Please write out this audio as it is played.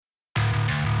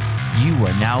You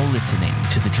are now listening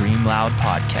to the Dream Loud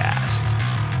podcast.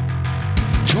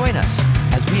 Join us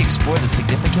as we explore the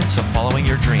significance of following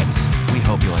your dreams. We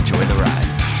hope you'll enjoy the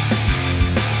ride.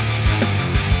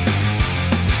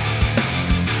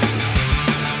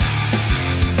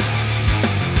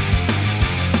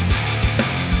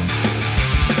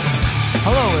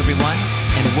 Hello, everyone,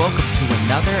 and welcome to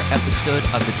another episode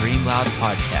of the Dream Loud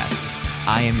podcast.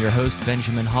 I am your host,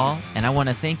 Benjamin Hall, and I want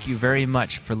to thank you very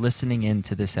much for listening in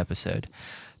to this episode.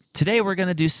 Today, we're going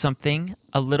to do something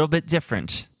a little bit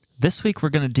different. This week, we're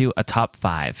going to do a top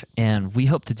 5, and we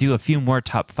hope to do a few more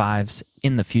top 5s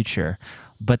in the future.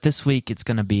 But this week, it's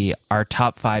going to be our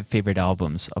top 5 favorite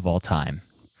albums of all time.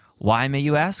 Why, may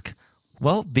you ask?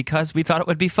 Well, because we thought it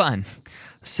would be fun.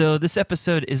 So this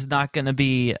episode is not going to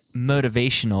be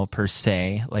motivational per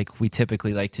se, like we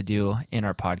typically like to do in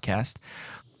our podcast,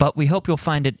 but we hope you'll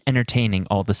find it entertaining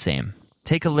all the same.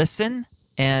 Take a listen,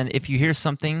 and if you hear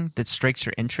something that strikes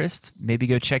your interest, maybe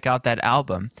go check out that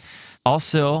album.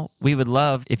 Also, we would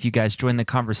love if you guys join the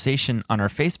conversation on our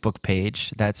Facebook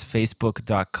page. That's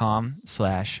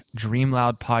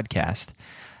facebook.com/DreamLoudPodcast.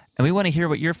 And we want to hear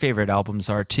what your favorite albums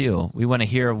are too. We want to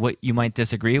hear what you might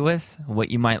disagree with, what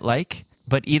you might like.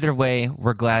 But either way,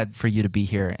 we're glad for you to be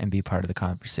here and be part of the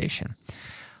conversation.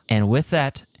 And with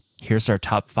that, here's our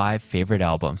top 5 favorite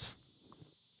albums.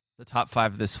 The top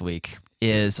 5 this week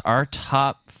is our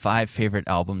top 5 favorite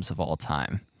albums of all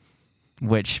time.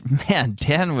 Which, man,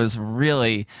 Dan was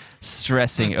really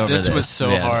stressing over this. This was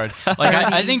so hard. Like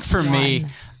I think for me,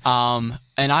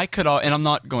 and I'm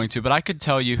not going to, but I could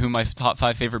tell you who my top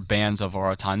 5 favorite bands of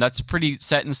all time. That's pretty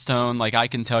set in stone. Like I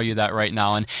can tell you that right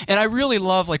now. And I really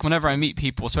love, like, whenever I meet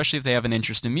people, especially if they have an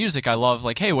interest in music, I love,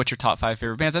 like, hey, what's your top 5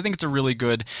 favorite bands? I think it's a really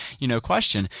good,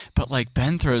 question. But like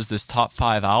Ben throws this top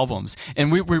 5 albums,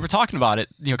 and we were talking about it,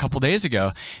 a couple days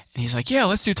ago, and he's like, yeah,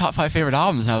 let's do top 5 favorite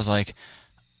albums. And I was like,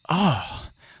 oh,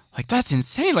 like that's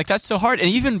insane. Like that's so hard. And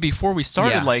even before we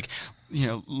started,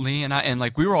 Lee and I, and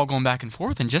like we were all going back and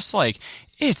forth, and just like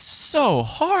it's so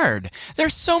hard.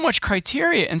 There's so much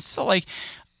criteria, and so like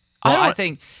I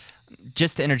think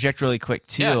just to interject really quick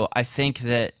too, Yeah. I think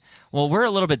that we're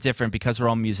a little bit different because we're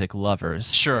all music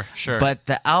lovers. Sure. But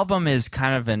the album is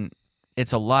kind of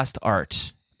it's a lost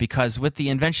art, because with the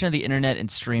invention of the internet and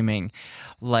streaming,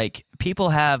 like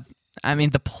people have,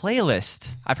 the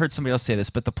playlist, I've heard somebody else say this,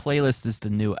 but the playlist is the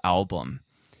new album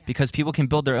because people can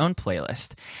build their own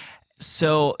playlist.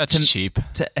 So that's cheap.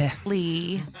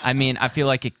 Lee. I feel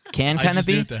like it can kind of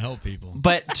be. I just do it to help people.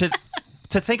 But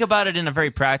to think about it in a very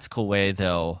practical way,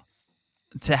 though,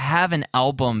 to have an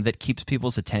album that keeps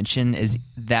people's attention is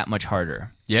that much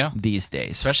harder. Yeah. These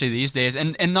days. Especially these days.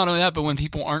 And not only that, but when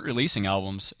people aren't releasing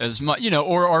albums as much,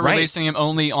 or are Right. releasing them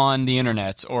only on the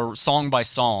internet or song by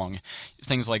song,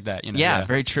 things like that. Yeah,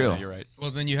 very true. Yeah, you're right.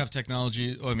 Well, then you have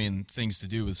technology, things to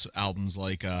do with albums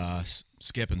like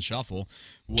Skip and Shuffle,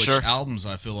 which Sure. albums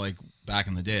I feel like back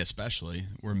in the day especially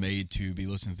were made to be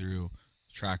listened through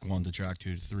track 1 to track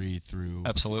 2 to 3 through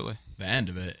Absolutely. the end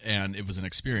of it, and it was an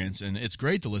experience, and it's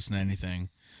great to listen to anything,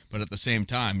 but at the same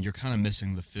time, you're kind of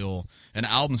missing the feel. An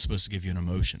album's supposed to give you an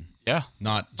emotion, Yeah.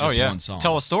 not just one song.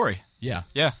 Tell a story. Yeah.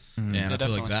 Yeah. And I feel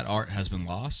definitely. like that art has been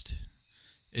lost.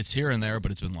 It's here and there,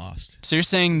 but it's been lost. So you're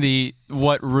saying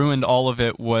what ruined all of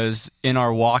it was in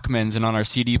our Walkmans and on our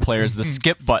CD players, the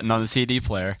skip button on the CD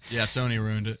player. Yeah, Sony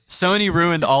ruined it. Sony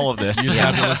ruined all of this. You just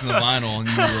have to listen to vinyl, and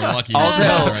you were lucky to Also-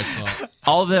 get the right song.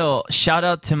 Although, shout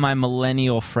out to my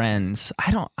millennial friends.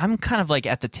 I'm kind of like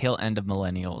at the tail end of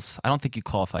millennials. I don't think you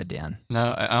qualify, Dan.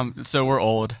 No, so we're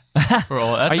old. We're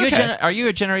old. That's are you okay. are you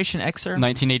a Generation Xer?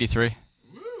 1983.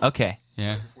 Okay.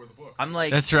 Yeah. I'm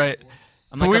like That's right.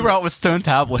 I'm like we I'm- were out with stone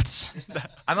tablets.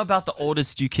 I'm about the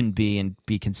oldest you can be and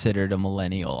be considered a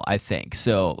millennial, I think.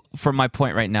 So, for my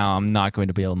point right now, I'm not going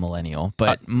to be a millennial.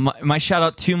 But my shout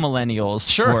out to millennials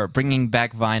Sure. for bringing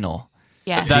back vinyl.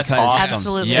 Yes. That's Because- awesome.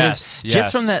 Absolutely. Yes.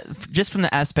 Just from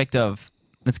the aspect of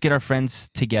let's get our friends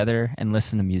together and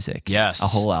listen to music. Yes. A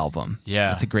whole album.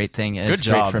 Yeah. It's a great thing. And Good it's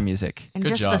great job. for music. And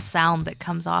Good just job. the sound that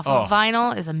comes off Oh. of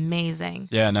vinyl is amazing.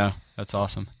 Yeah, no, that's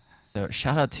awesome. So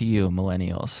shout out to you,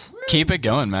 millennials. Keep it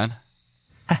going, man.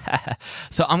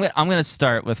 So I'm gonna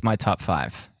start with my top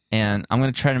 5, and I'm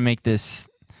gonna try to make this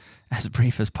as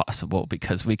brief as possible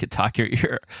because we could talk your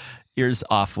ears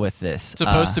off with this. It's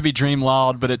supposed to be Dream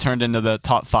Loud, but it turned into the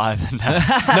top 5.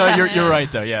 No, you're right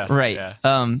though. Yeah. Right.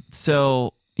 Yeah.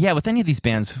 So yeah, with any of these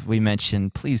bands we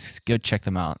mentioned, please go check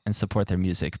them out and support their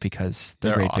music because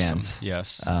they're great awesome. bands.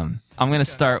 Yes. I'm gonna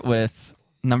start with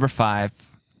number 5,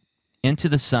 Into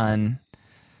the Sun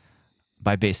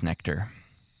by Bass Nectar.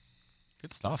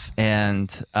 Good stuff.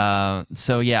 And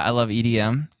so, yeah, I love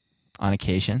EDM. on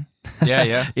occasion.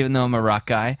 Yeah. Even though I'm a rock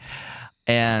guy.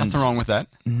 And Nothing wrong with that.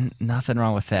 Nothing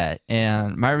wrong with that.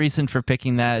 And my reason for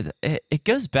picking that, it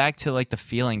goes back to like the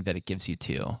feeling that it gives you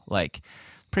too. Like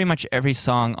pretty much every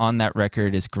song on that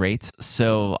record is great,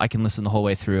 so I can listen the whole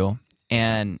way through.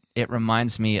 And it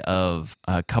reminds me of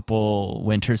a couple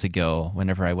winters ago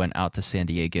whenever I went out to San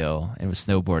Diego and was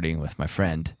snowboarding with my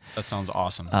friend. That sounds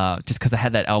awesome. Just because I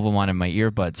had that album on in my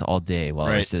earbuds all day while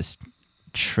I was Right. just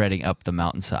shredding up the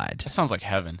mountainside. That sounds like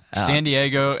heaven. San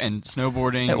Diego and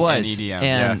snowboarding It was. and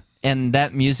EDM. And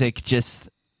that music just,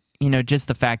 just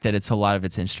the fact that it's a lot of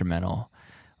it's instrumental.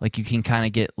 Like you can kind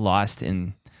of get lost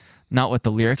in not what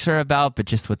the lyrics are about, but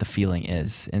just what the feeling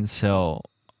is. And so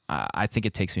I think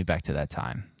it takes me back to that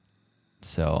time.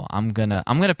 So I'm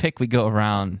gonna pick. We go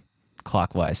around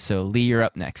clockwise. So Lee, you're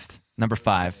up next. Number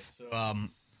 5. So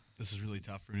this is really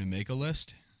tough for me to make a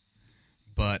list,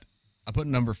 but I put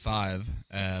number 5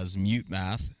 as Mute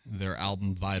Math, their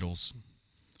album Vitals.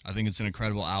 I think it's an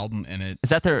incredible album, and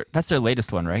That's their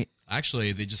latest one, right?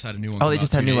 actually they just had a new one. Oh, they come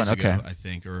just out had a 2 new days one, ago, okay. I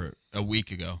think, or a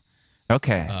week ago.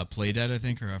 Okay. Play Dead, I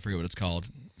think, or I forget what it's called,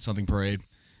 something Parade.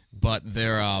 But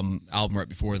their album right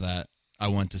before that, I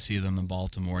went to see them in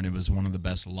Baltimore, and it was one of the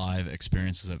best live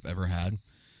experiences I've ever had.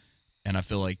 And I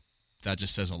feel like that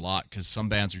just says a lot, because some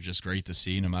bands are just great to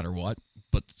see no matter what,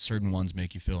 but certain ones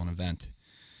make you feel an event,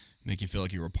 make you feel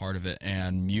like you were a part of it.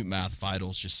 And Mute Math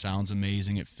Vitals just sounds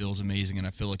amazing. It feels amazing, and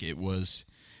I feel like it was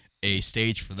a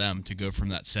stage for them to go from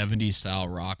that 70s style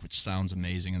rock, which sounds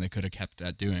amazing, and they could have kept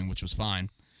that doing, which was fine.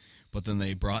 But then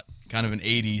they brought kind of an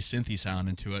 80s synthy sound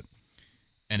into it,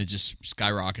 and it just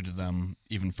skyrocketed them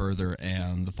even further,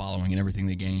 and the following and everything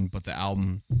they gained. But the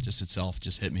album just itself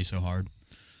just hit me so hard.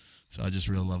 So I just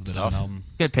really loved it as an album.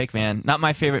 Good pick, man. Not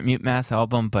my favorite Mute Math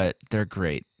album, but they're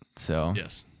great. So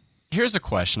Yes. Here's a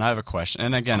question. I have a question.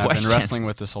 And again, I've been wrestling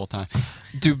with this whole time.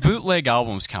 Do bootleg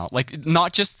albums count? Like,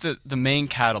 not just the main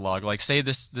catalog. Like, say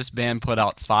this band put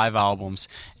out 5 albums,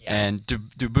 and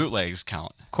do bootlegs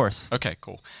count? of course. Okay,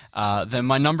 cool. Then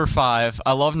my number 5,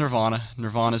 I love Nirvana.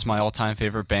 Nirvana is my all-time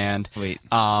favorite band. Sweet.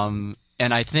 And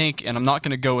I think, and I'm not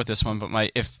going to go with this one,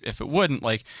 but if it wouldn't,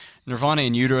 like, Nirvana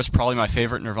in Utero is probably my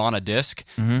favorite Nirvana disc,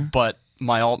 but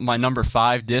my number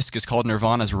 5 disc is called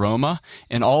Nirvana's Roma,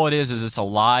 and all it is it's a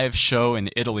live show in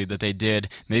Italy that they did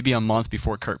maybe a month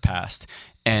before Kurt passed.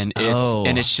 And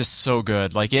it's just so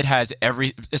good. Like, it has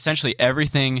essentially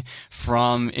everything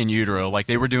from In Utero. Like,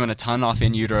 they were doing a ton off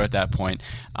In Utero at that point.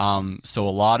 So a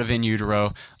lot of In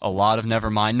Utero, a lot of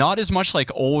Nevermind. Not as much like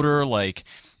older, like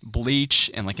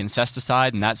Bleach and like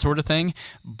Incesticide and that sort of thing,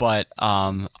 but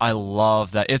I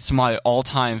love that. It's my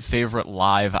all-time favorite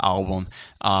live album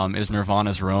is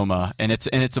Nirvana's Roma, and it's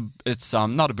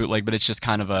not a bootleg, but it's just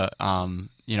kind of a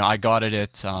I got it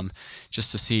at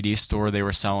just a CD store. They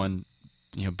were selling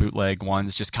bootleg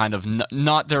ones, just kind of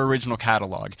not their original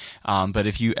catalog. But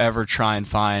if you ever try and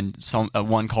find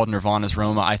one called Nirvana's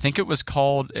Roma, I think it was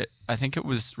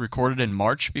recorded in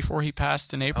March before he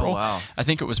passed in April. Oh, wow. I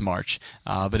think it was March,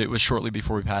 but it was shortly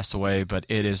before he passed away. But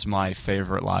it is my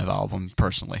favorite live album,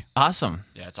 personally. Awesome.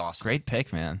 Yeah, it's awesome. Great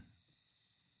pick, man.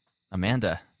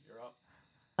 Amanda.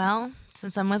 Well,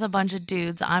 since I'm with a bunch of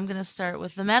dudes, I'm going to start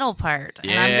with the metal part.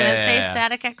 And I'm going to say Yeah.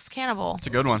 Static X Cannibal. It's a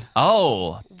good one.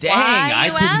 Oh, dang. Why,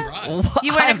 you didn't. asked?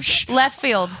 You were I'm next, left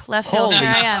field. Holy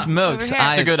Here I am. smokes, Over here.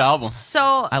 It's a good album.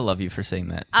 So I love you for saying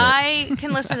that. but- I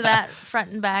can listen to that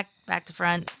front and back to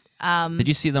front. Did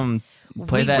you see them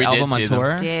play We- that We did album on see them.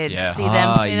 tour? Did Yeah. see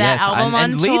them play that album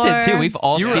on and tour. Lee did too. We've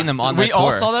all seen them on that We tour.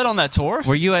 all saw that on that tour?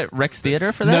 Were you at Rex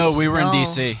Theater for that? No, we were in No.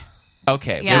 D.C.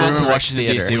 Okay, Yeah. we went We to were Rex watching the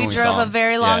Theater. DC We when we drove saw a them.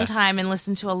 very long Yeah. time and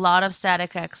listened to a lot of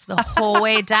Static X the whole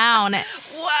way down. Wow,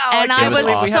 And I can't was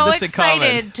believe we have so this in common.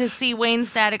 excited to see Wayne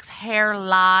Static's hair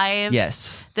live.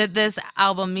 Yes. That this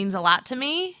album means a lot to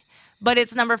me. But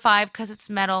it's number 5 because it's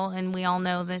metal, and we all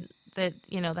know that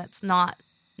that's not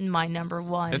my number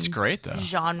one. It's great, though.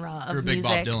 Genre of You're a big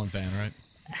music. Bob Dylan fan, right?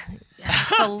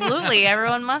 Absolutely,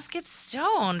 everyone must get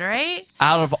stoned, right?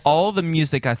 Out of all the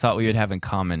music I thought we would have in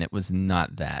common, it was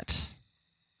not that.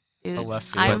 Dude, The left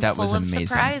field. I'm But that full was of amazing.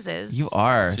 surprises. You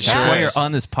are. It That's sure why you're is.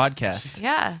 on this podcast.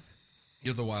 Yeah,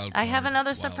 You're the wild I have card. another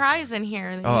Wild surprise in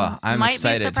here. That Oh, you I'm might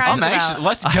excited. be surprised I'm anxious. about.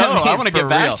 Let's go. I mean, I want to for get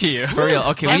back real. to you. For real.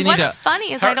 Okay, we And need what's to.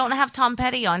 funny is I don't have Tom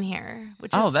Petty on here,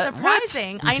 which Oh, is that-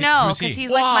 surprising. what? I know Who's he? because he's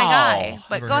like my guy. Wow.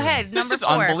 But Never go heard of ahead, him. This number is 4.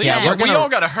 unbelievable. Yeah, we're we gonna- all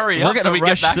got to hurry We're up gonna so we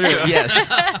rush get back through to it. it.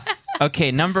 Yes.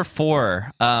 Okay, number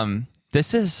 4.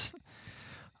 This is.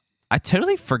 I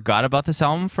totally forgot about this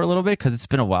album for a little bit because it's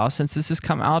been a while since this has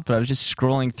come out. But I was just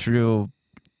scrolling through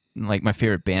like my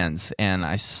favorite bands, and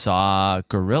I saw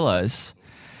Gorillaz,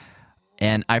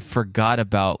 and I forgot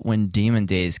about When Demon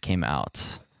Days came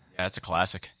out. That's a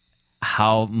classic.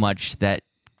 how much that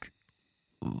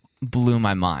blew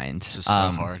my mind. This is so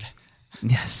hard.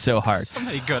 Yeah, so hard. So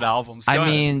many good albums. I Go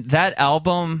ahead. mean, that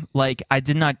album, like, I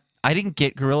didn't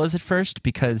get Gorillaz at first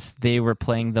because they were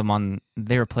playing them on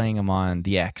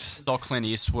the X. It's all Clint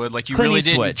Eastwood. Like, you Clint really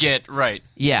Eastwood. didn't get right.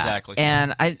 Yeah, Exactly.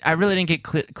 And I really didn't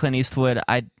get Clint Eastwood.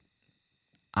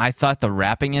 I thought the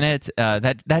rapping in it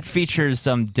that features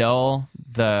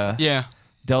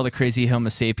Del the crazy Homo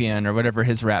sapien or whatever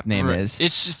his rap name Right. is.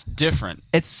 It's just different.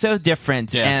 It's so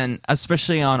different, Yeah. and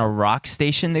especially on a rock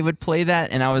station, they would play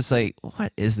that, and I was like,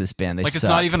 "What is this band? They Like, it's suck."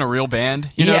 not even a real band.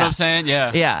 You know what Yeah. I'm saying?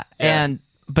 Yeah. Yeah,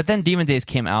 but then Demon Days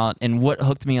came out, and what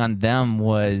hooked me on them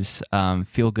was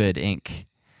Feel Good Inc.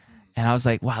 And I was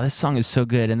like, "Wow, this song is so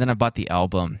good." And then I bought the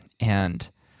album, and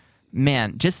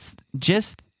man, just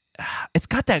it's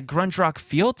got that grunge rock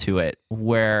feel to it,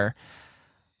 where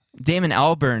Damon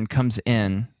Albarn comes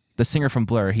in, the singer from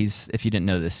Blur. If you didn't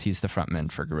know this, he's the frontman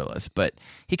for Gorillaz. But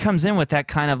he comes in with that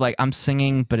kind of like, I'm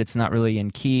singing, but it's not really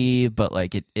in key, but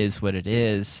like it is what it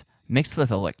is, mixed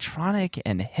with electronic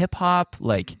and hip hop.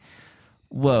 Like,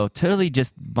 whoa, totally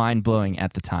just mind blowing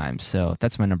at the time. So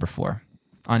that's my number 4.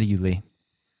 On to you, Lee.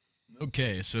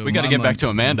 Okay, so We got to get back to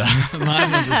Amanda. my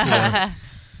number 4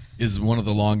 is one of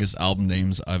the longest album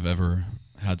names I've ever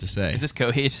had to say. Is this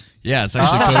Coheed? Yeah, it's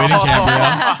actually Coheed and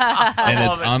Cambria, and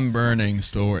it's I'm Burning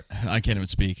Star. I can't even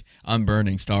speak. I'm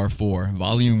Burning Star 4,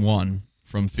 Volume 1,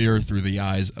 From Fear Through the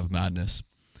Eyes of Madness,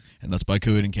 and that's by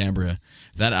Coheed and Cambria.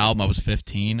 That album, I was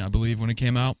 15, I believe, when it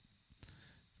came out,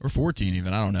 or 14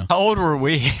 even. I don't know. How old were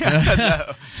we?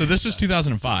 So this was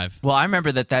 2005. Well, I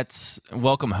remember that's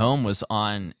Welcome Home was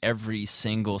on every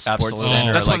single Sports Absolutely.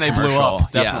 Center. That's when like, they blew commercial. up.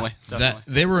 Yeah. Definitely. That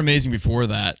they were amazing before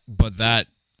that, but that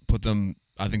put them.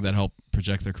 I think that helped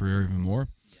project their career even more.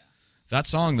 That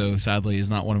song, though, sadly, is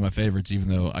not one of my favorites, even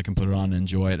though I can put it on and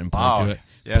enjoy it and play Wow. to it.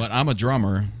 Yeah. But I'm a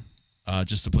drummer,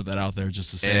 just to put that out there,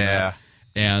 just to say Yeah. that.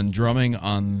 And drumming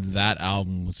on that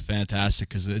album was fantastic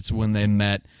because it's when they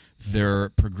met their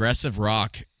progressive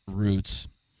rock roots.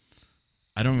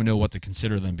 I don't even know what to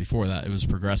consider them before that. It was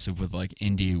progressive with like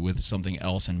indie with something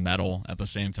else and metal at the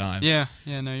same time. Yeah.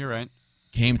 Yeah, no, you're right.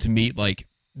 Came to meet like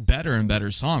better and better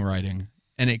songwriting,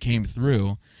 and it came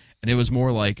through, and it was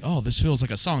more like, oh, this feels like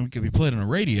a song that could be played on a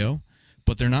radio,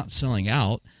 but they're not selling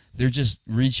out. They're just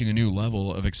reaching a new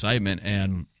level of excitement,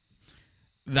 and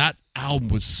that album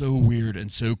was so weird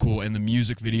and so cool, and the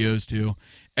music videos too,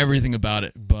 everything about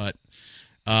it. But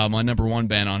my number 1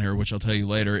 band on here, which I'll tell you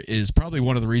later, is probably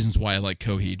one of the reasons why I like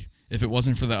Coheed. If it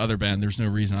wasn't for the other band, there's no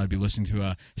reason I'd be listening to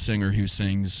a singer who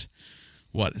sings,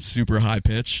 super high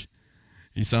pitch.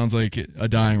 He sounds like a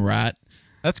dying rat.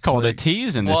 That's called a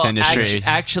tease in this industry.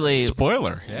 Actually,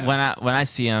 spoiler. Yeah. when I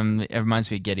see him, it reminds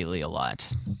me of Geddy Lee a lot.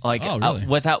 Like, Oh, really?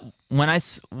 when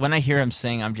I hear him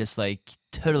sing, I'm just like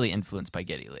totally influenced by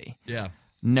Geddy Lee. Yeah.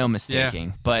 No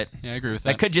mistaking. But Yeah, I agree with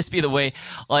that that. could just be the way.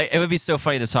 Like, it would be so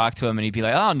funny to talk to him, and he'd be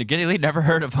like, "Oh, Geddy Lee, never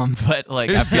heard of him." But like,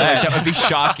 I Who's feel like that? that would be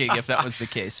shocking if that was the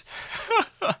case.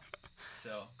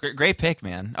 So great pick,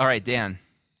 man. All right, Dan.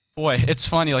 Boy, it's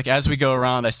funny. Like, as we go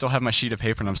around, I still have my sheet of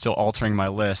paper and I'm still altering my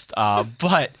list.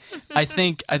 But I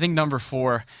think number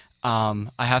 4, I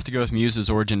have to go with Muse's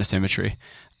Origin of Symmetry.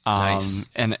 Nice.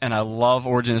 And I love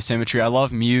Origin of Symmetry. I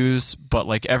love Muse, but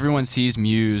like everyone sees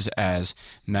Muse as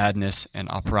madness and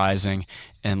uprising,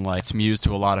 and like it's Muse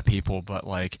to a lot of people, but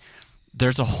like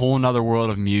there's a whole nother world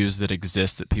of Muse that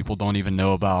exists that people don't even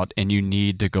know about, and you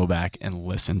need to go back and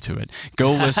listen to it.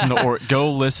 Go listen to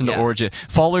Yeah. Origin.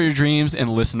 Follow your dreams and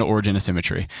listen to Origin of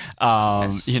Symmetry.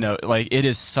 Yes. You know, like it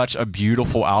is such a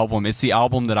beautiful album. It's the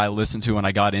album that I listened to when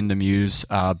I got into Muse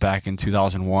back in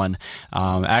 2001.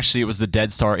 Actually, it was the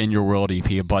Dead Star In Your World EP.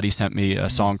 A buddy sent me a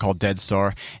song called Dead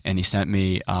Star, and he sent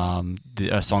me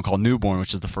a song called Newborn,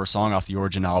 which is the first song off the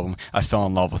Origin album. I fell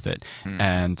in love with it,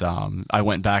 and I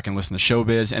went back and listened to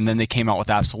Showbiz, and then they came out with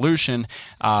Absolution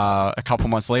a couple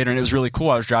months later, and it was really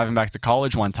cool. I was driving back to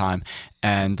college one time,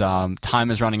 and Time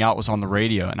Is Running Out was on the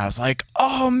radio, and I was like,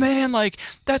 oh man, like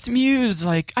that's Muse,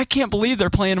 like I can't believe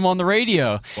they're playing them on the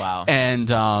radio. Wow.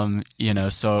 And you know,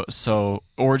 so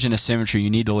Origin of Symmetry, you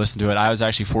need to listen to it. I was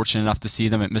actually fortunate enough to see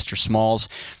them at Mr. Small's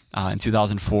in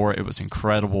 2004. It was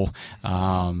incredible.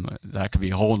 That could be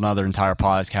a whole nother entire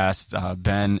podcast.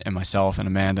 Ben and myself and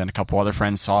Amanda and a couple other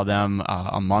friends saw them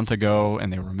a month ago,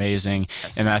 and they were amazing.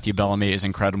 Yes. And Matthew Bellamy is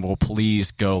incredible.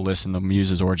 Please go listen to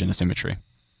Muse's Origin of Symmetry.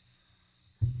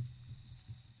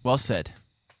 Well said.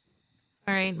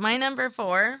 All right, my number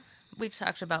 4, we've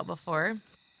talked about before.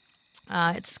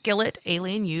 It's Skillet,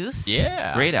 Alien Youth.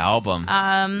 Yeah. Great album.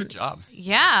 Good job.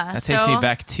 Yeah. that takes me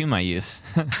back to my youth.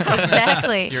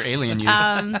 Exactly. Your alien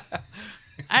youth.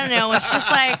 I don't know. It's just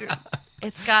like,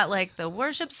 it's got like the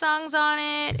worship songs on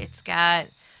it. It's got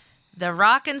the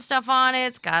rock and stuff on it.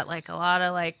 It's got like a lot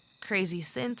of like crazy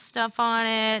synth stuff on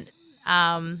it.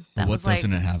 That What was like,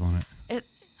 doesn't it have on it?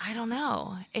 I don't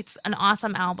know. It's an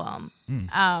awesome album.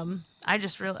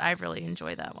 I really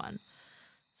enjoy that one.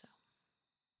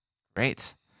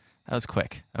 Great. That was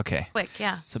quick. Okay. Quick,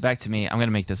 yeah. So back to me. I'm going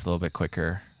to make this a little bit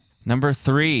quicker. Number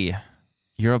 3,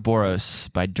 Ouroboros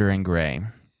by Duran Gray.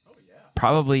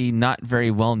 Probably not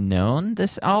very well known,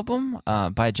 this album,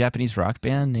 by a Japanese rock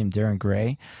band named Duran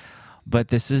Gray. But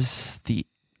this is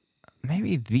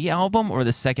maybe the album or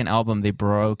the second album they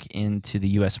broke into the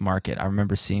U.S. market. I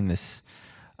remember seeing this.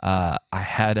 I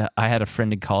had a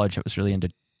friend in college that was really into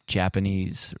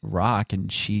Japanese rock,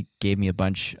 and she gave me a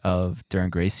bunch of Duran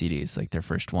Gray CDs, like their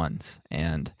first ones.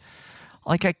 And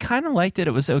like I kind of liked it.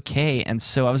 It was okay. And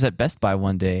so I was at Best Buy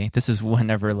one day. This is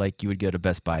whenever like you would go to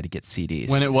Best Buy to get CDs.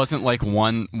 When it wasn't like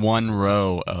one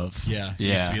row of Yeah. It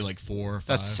used to be like 4 or 5.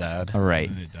 That's sad. All right.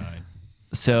 And then it died.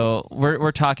 So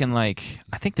we're talking like,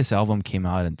 I think this album came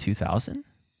out in 2000,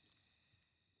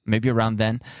 maybe around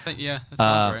then. Yeah, that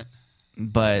sounds right.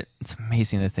 But it's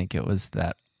amazing to think it was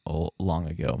that long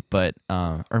ago. But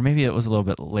or maybe it was a little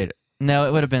bit later. No,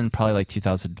 it would have been probably like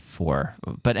 2004.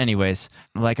 But anyways,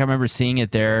 like I remember seeing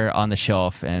it there on the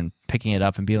shelf and picking it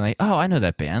up and being like, oh, I know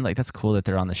that band. Like that's cool that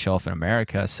they're on the shelf in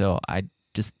America. So I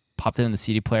just popped it in the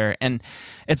CD player. And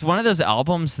it's one of those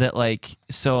albums that like,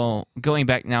 so going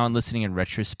back now and listening in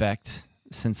retrospect,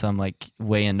 since I'm like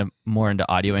more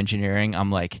into audio engineering,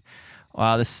 I'm like,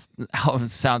 wow, this album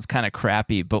sounds kind of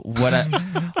crappy. But what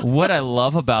I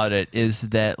love about it is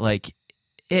that like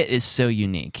it is so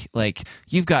unique. Like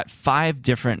you've got 5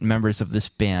 different members of this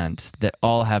band that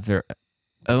all have their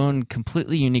own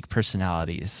completely unique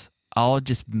personalities, all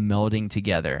just melding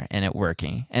together and it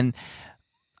working. And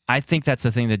I think that's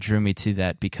the thing that drew me to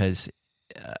that, because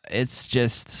it's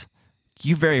just,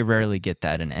 you very rarely get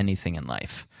that in anything in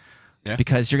life. Yeah.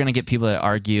 Because you're going to get people that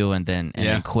argue and then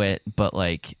quit. But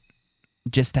like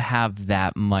just to have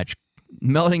that much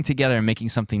melding together and making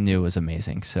something new was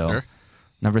amazing. So Sure.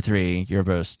 Number 3,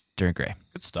 Ouroboros, Duran Gray.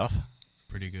 Good stuff.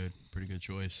 Pretty good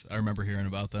choice. I remember hearing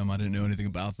about them. I didn't know anything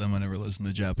about them. I never listened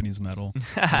to Japanese metal.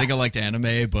 I think I liked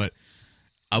anime, but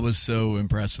I was so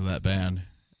impressed with that band.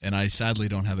 And I sadly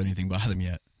don't have anything by them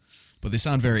yet. But they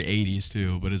sound very 80s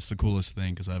too, but it's the coolest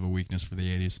thing because I have a weakness for the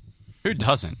 80s. Who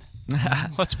doesn't?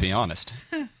 Let's be honest.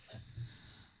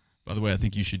 By the way, I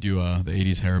think you should do the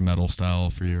 80s hair metal style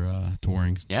for your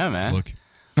touring Yeah, man. look.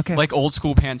 Okay. Like old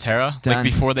school Pantera, Done. like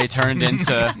before they turned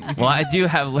into Well, I do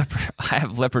have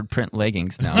leopard print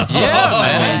leggings now. So Yeah,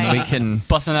 man. I mean, we can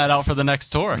busting that out for the next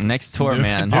tour. next tour,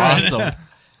 man. Awesome.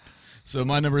 So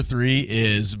my number 3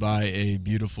 is by a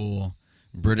beautiful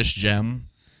British gem.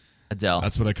 Adele.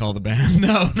 That's what I call the band.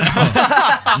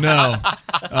 No.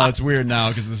 It's weird now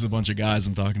because this is a bunch of guys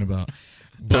I'm talking about.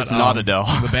 So it's not Adele.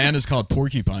 The band is called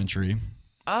Porcupine Tree.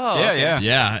 Oh, Yeah, okay. yeah.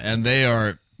 Yeah, and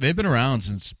they've been around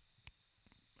since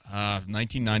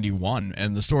 1991,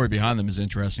 and the story behind them is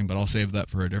interesting, but I'll save that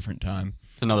for a different time.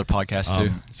 It's another podcast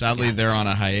too. Sadly, they're on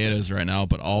a hiatus right now,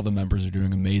 but all the members are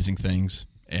doing amazing things,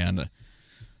 and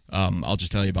I'll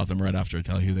just tell you about them right after I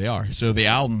tell you who they are. So the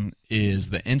album is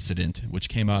The Incident, which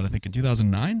came out, I think, in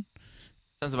 2009.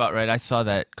 Sounds about right. I saw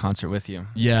that concert with you.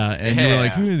 Yeah, and you were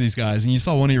like, Yeah. who are these guys? And you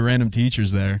saw one of your random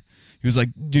teachers there. He was like,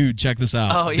 dude, check this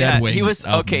out. Oh yeah, Deadweight he was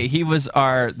album. okay. He was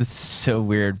our. That's so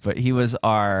weird, but he was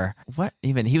our what?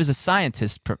 Even he was a science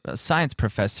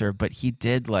professor, but he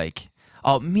did like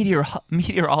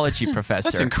meteorology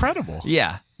professor. That's incredible.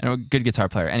 Yeah, and a good guitar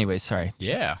player. Anyway, sorry.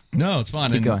 Yeah. No, it's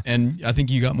fine. Keep going. And I think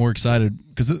you got more excited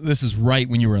because this is right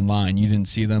when you were in line. You didn't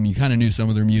see them. You kind of knew some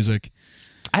of their music.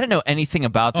 I didn't know anything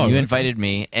about them. Oh, You okay. invited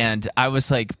me, and I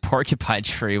was like, Porcupine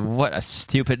Tree. What a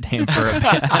stupid name for a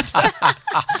band.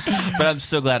 But I'm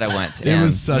so glad I went. It and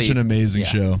was such they- an amazing yeah.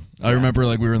 show. I remember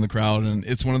like we were in the crowd, and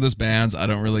it's one of those bands I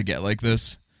don't really get like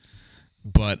this,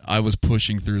 but I was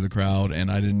pushing through the crowd,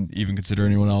 and I didn't even consider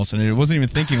anyone else, and it wasn't even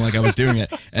thinking like I was doing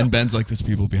it. And Ben's like, "There's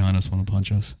people behind us want to punch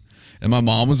us," and my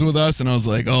mom was with us, and I was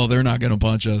like, "Oh, they're not gonna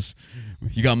punch us.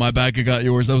 You got my back, I got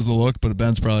yours." That was the look, but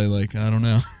Ben's probably like, "I don't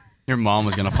know." Your mom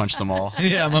was gonna punch them all.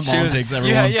 Yeah, my She mom was- takes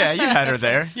everyone. Yeah, you had her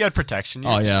there. You had protection.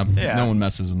 Oh yeah. Yeah. No one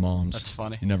messes with moms. That's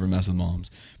funny. You never mess with moms.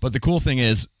 But the cool thing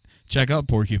is, check out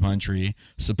Porcupine Tree.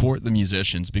 Support the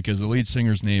musicians because the lead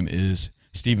singer's name is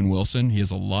Steven Wilson. He has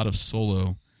a lot of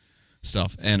solo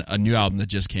stuff and a new album that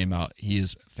just came out. He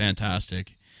is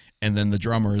fantastic. And then the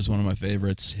drummer is one of my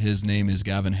favorites. His name is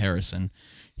Gavin Harrison.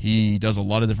 He does a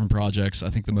lot of different projects. I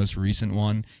think the most recent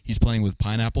one, he's playing with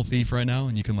Pineapple Thief right now,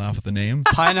 and you can laugh at the name.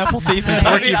 Pineapple Thief and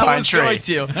Porcupine Tree.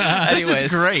 This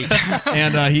is great.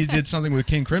 And he did something with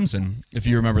King Crimson, if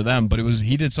you remember them. But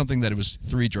he did something that it was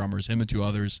 3 drummers, him and 2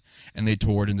 others, and they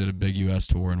toured and did a big U.S.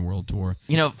 tour and world tour.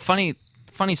 You know, funny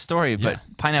story, but Yeah.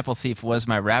 Pineapple Thief was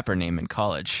my rapper name in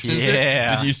college. Is it?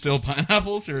 Yeah. Did you steal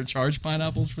pineapples or charge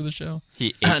pineapples for the show?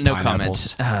 He ate No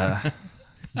pineapples. comment.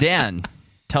 Dan,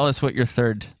 tell us what your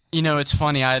third. You know, it's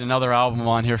funny. I had another album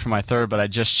on here for my third, but I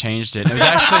just changed it. It was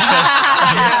actually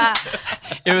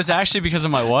it was actually because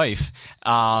of my wife.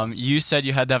 You said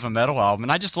you had to have a metal album,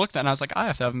 and I just looked at it and I was like, I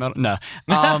have to have a metal. No,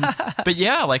 but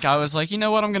yeah, like I was like, you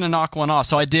know what, I'm gonna knock one off.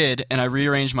 So I did, and I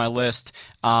rearranged my list,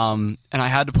 and I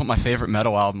had to put my favorite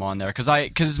metal album on there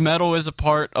because metal is a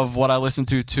part of what I listen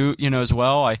to too. You know, as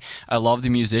well. I love the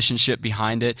musicianship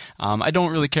behind it. I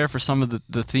don't really care for some of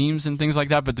the themes and things like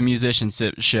that, but the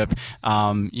musicianship.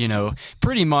 You know,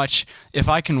 pretty much if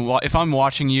I'm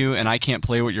watching you and I can't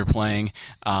play what you're playing,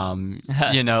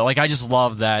 you know, like I just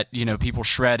love that, you know, people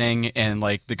shredding and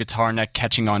like the guitar neck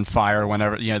catching on fire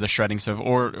whenever, you know, the shredding stuff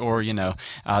or you know,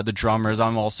 the drummers.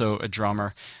 I'm also a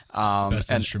drummer. Best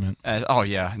instrument. Oh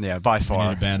yeah, by We far.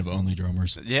 need a band of only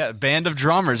drummers. Yeah, band of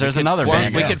drummers. There's We could another form-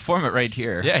 band. We could form it right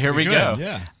here. Yeah, here we go.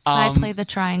 Yeah. I play the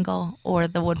triangle or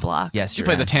the woodblock. Yes, You you're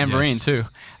play the right. tambourine Yes. too.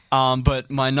 But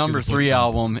my number Do the foot 3 stomp.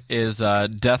 album is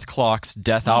Death Clock's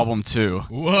Death Album 2.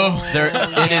 Whoa.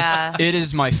 Yeah. It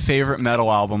is my favorite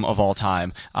metal album of all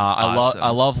time. Awesome. I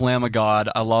love Lamb of God.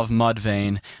 I love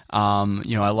Mudvayne.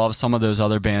 You know, I love some of those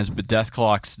other bands, but Death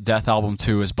Clock's Death Album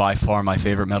 2 is by far my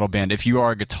favorite metal band. If you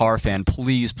are a guitar fan,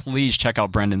 please check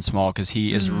out Brendan Small because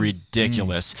he is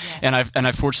ridiculous. And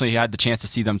I fortunately had the chance to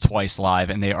see them twice live,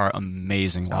 and they are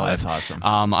amazing live. Oh, that's awesome.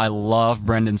 I love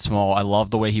Brendan Small. I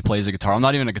love the way he plays the guitar. I'm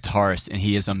not even a guitarist, and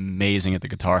he is amazing at the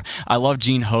guitar. I love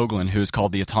Gene Hoglan, who's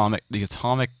called the Atomic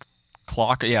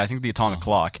Clock. Yeah, I think the Atomic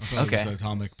Clock. I thought it was Okay. the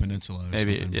Atomic Peninsula or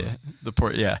Maybe, something. yeah. The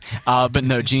port, yeah. But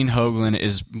no, Gene Hoglan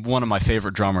is one of my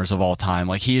favorite drummers of all time.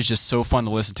 Like, he is just so fun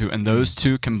to listen to, and those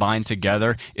two combined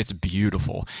together, it's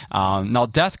beautiful. Now,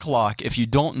 Death Clock, if you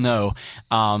don't know,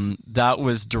 that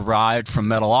was derived from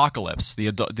Metalocalypse,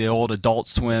 the old Adult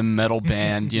Swim metal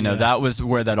band. You know, that was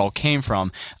where that all came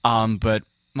from. But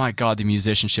my God, the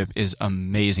musicianship is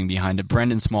amazing behind it.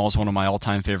 Brendan Small is one of my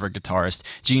all-time favorite guitarists.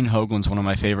 Gene Hoglan's one of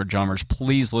my favorite drummers.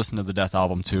 Please listen to the Death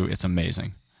Album too. It's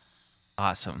amazing.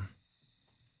 Awesome.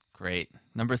 Great.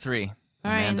 Number 3.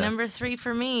 All right, Amanda. number 3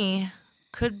 for me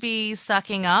could be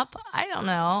Sucking Up. I don't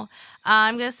know.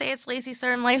 I'm going to say it's Lacey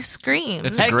Stern Life Screams.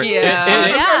 It's Heck a great. yeah.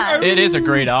 Yeah. It is a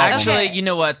great album. Actually, Okay. you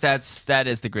know what? That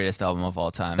is the greatest album of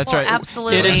all time. That's Well, right.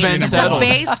 absolutely. It has been the settled.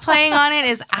 bass playing on it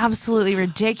is absolutely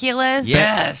ridiculous.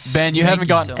 Yes. Ben, you Thank haven't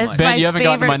gotten so It's much. Ben, my you haven't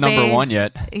gotten my favorite number bass. 1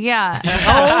 yet. Yeah.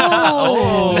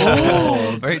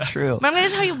 Oh, very true. But I'm going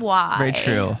to tell you why. Very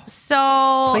true.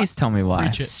 So, Please tell me why.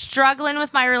 struggling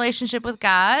with my relationship with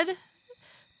God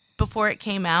before it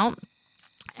came out.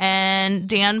 And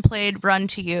Dan played Run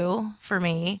to You for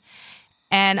me.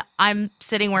 And I'm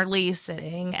sitting where Lee's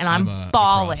sitting, and I'm I'm,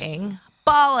 bawling.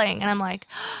 And I'm like,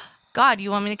 God, you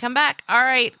want me to come back? All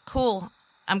right, cool.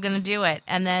 I'm going to do it.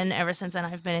 And then ever since then,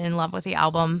 I've been in love with the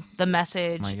album, the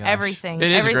message, My gosh. everything.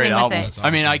 It is a everything great with album. it. That's I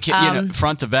mean, I awesome. can't, you know,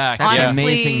 front to back. It's Honestly-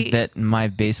 amazing that my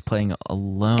bass playing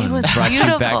alone It was brought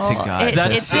beautiful. you back to God. It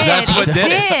That's did. what It did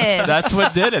did. it. That's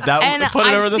what did it. That And put it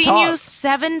I've over the seen top. you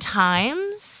 7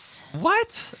 times.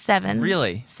 What? 7.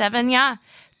 Really? 7, yeah.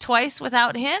 Twice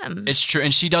without him. It's true,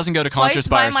 and she doesn't go to Twice concerts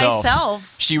by herself.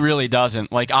 myself. She really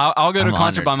doesn't. Like I'll go to I'm a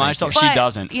concert honored, by thank myself. you. She But,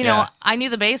 doesn't. You know, I knew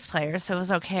the bass player, so it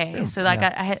was okay. So like I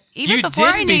had even You before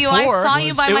I did knew you, I before. saw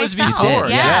you by It was myself. before,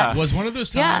 Yeah. yeah. Was one of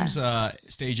those Yeah. times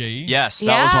Stage AE? Yes,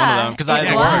 that was one of them because I It had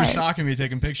to Yeah, 'cause you work. were was. stalking me,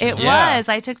 taking pictures. It of me. Yeah. was.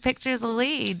 I took pictures of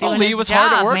Lee Oh, doing Lee his was job,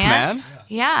 hard at work, man.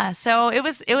 Yeah, so it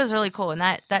was really cool, and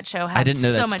that show had I didn't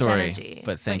know so that much story, energy.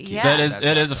 but thank you. Yeah. That is That's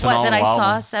it is a What, phenomenal that I saw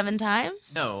album. 7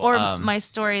 times? No, Or my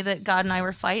story that God and I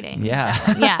were fighting. Yeah. That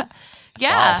one. Yeah.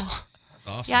 Yeah. Wow. That's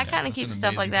awesome. Yeah, I kind of That's keep an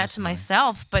stuff like amazing that to testimony.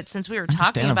 myself, but since we were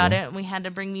talking about Understandable. it and we had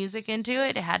to bring music into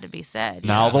it, it had to be said.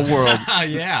 Now the world.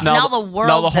 Yeah. Now the world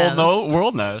Now the whole knows.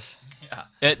 world knows.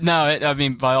 I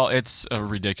mean, it's a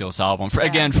ridiculous album.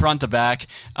 Again, front to back,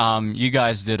 you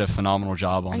guys did a phenomenal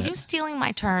job on Are it. you stealing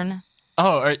my turn?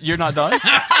 Oh, you're not done?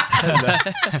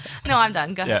 No, I'm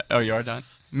done. Go ahead. Yeah. Oh, you are done.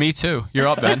 Me too. You're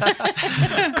up, Ben.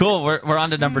 Cool. We're on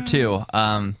to number 2.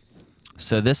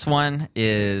 So this one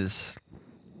is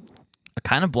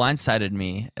kind of blindsided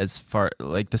me as far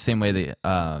like the same way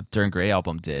the Duran Gray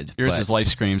album did. Yours but is Life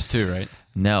Screams too, right?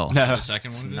 No. The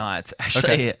second It's one. not.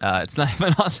 Actually, it's not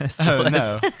even on this list.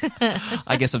 No.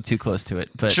 I guess I'm too close to it.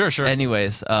 But Sure.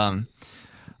 anyways,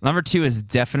 number 2 is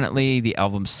definitely the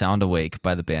album Sound Awake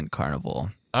by the band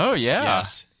Carnival. Oh yeah.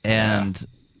 Yes. And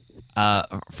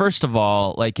first of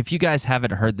all, like if you guys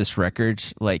haven't heard this record,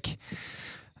 like,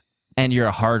 and you're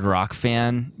a hard rock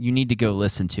fan, you need to go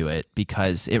listen to it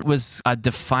because it was a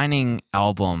defining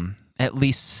album, at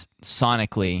least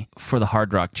sonically, for the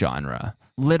hard rock genre.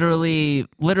 Literally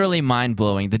mind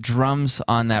blowing. The drums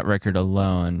on that record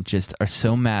alone just are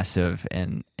so massive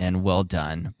and well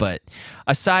done. But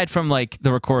aside from like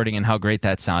the recording and how great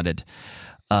that sounded,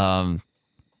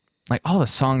 like all the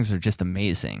songs are just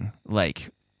amazing. Like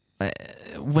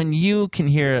when you can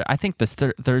hear, I think the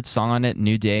third song on it,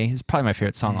 New Day, is probably my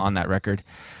favorite song on that record.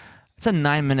 It's a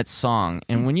 9-minute song,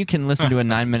 and when you can listen to a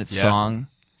 9-minute song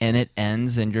and it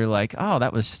ends and you're like, oh,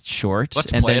 that was short.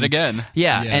 Let's and play then, it again.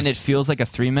 Yeah, Yes. and it feels like a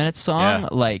 3-minute song. Yeah.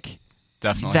 Like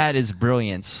Definitely. that is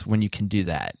brilliance when you can do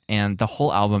that. And the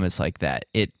whole album is like that.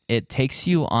 It takes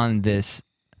you on this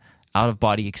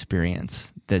out-of-body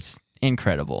experience that's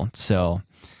incredible. So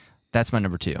that's my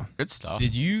number 2. Good stuff.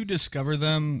 Did you discover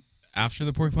them after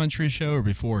the Porcupine Tree show or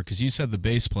before? Because you said the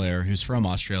bass player, who's from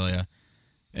Australia,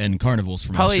 and Carnival's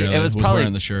from Probably- Australia, it was was probably-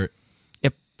 wearing the shirt.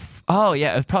 It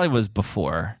probably was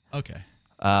before. Okay.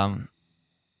 The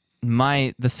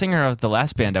singer of the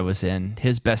last band I was in,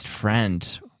 his best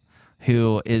friend,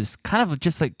 who is kind of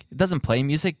just like doesn't play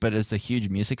music but is a huge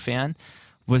music fan,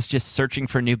 was just searching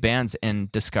for new bands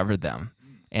and discovered them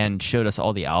and showed us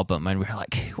all the album, and we were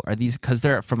like, who are these? Because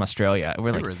they're from Australia.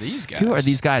 We're like, Who are these guys? who are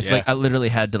these guys? Yeah. Like I literally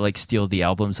had to like steal the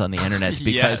albums on the internet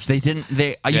because Yes. you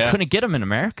Yeah. couldn't get them in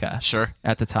America Sure.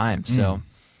 at the time. So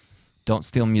don't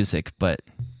steal music, but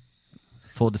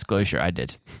full disclosure, I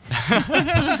did.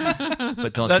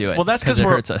 But don't do it. Well, that's because it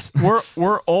hurts us.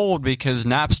 we're old because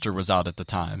Napster was out at the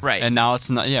time, Right. And now it's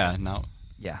not. Yeah, now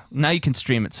Yeah. Now you can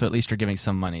stream it, so at least you're giving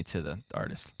some money to the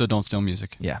artist. so don't steal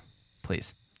music. Yeah,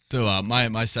 please. So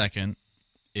my second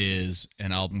is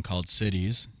an album called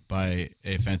Cities by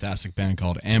a fantastic band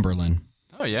called Amberlin.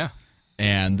 Oh yeah.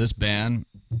 And this band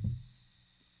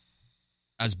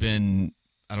has been,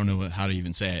 I don't know how to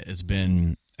even say it, it's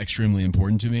been extremely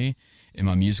important to me in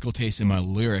my musical taste, in my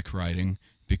lyric writing,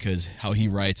 because how he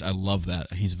writes, I love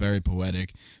that. He's very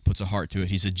poetic, puts a heart to it.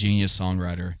 He's a genius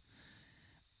songwriter.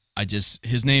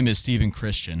 His name is Stephen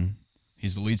Christian.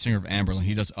 He's the lead singer of Amberlin.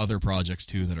 He does other projects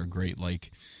too that are great,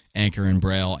 like Anchor and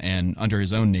Braille, and under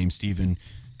his own name, Stephen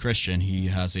Christian, he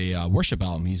has a worship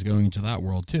album. He's going into that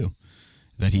world too,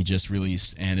 that he just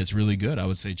released, and it's really good. I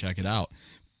would say check it out.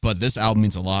 But this album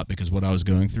means a lot because what I was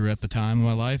going through at the time in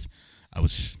my life, I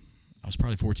was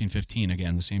probably 14, 15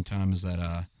 again, the same time as that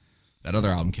other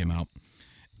album came out,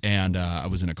 and I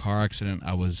was in a car accident.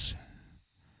 I was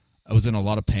in a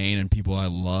lot of pain, and people I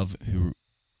love who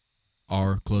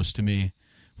are close to me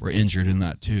were injured in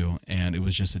that too, and it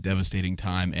was just a devastating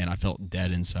time, and I felt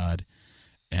dead inside.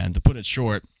 And to put it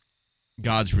short,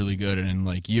 God's really good, and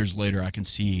like years later, I can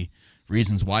see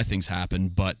reasons why things happen,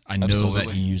 but I know Absolutely.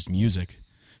 that He used music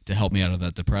to help me out of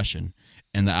that depression.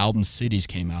 And the album Cities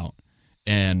came out,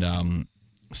 and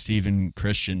Stephen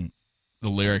Christian, the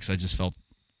lyrics, I felt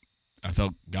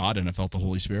God, and I felt the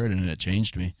Holy Spirit, and it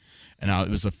changed me. And it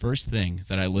was the first thing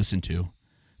that I listened to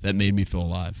that made me feel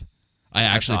alive. I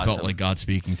actually felt awesome. like God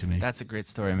speaking to me. That's a great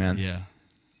story, man. Yeah.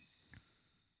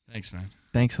 Thanks, man.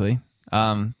 Thanks, Lee.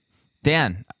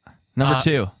 Dan, number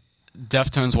 2.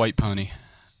 Deftones White Pony.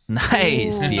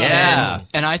 Nice. Ooh. Yeah.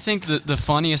 And I think the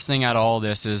funniest thing out of all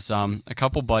this is a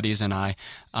couple buddies and I,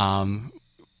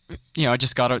 I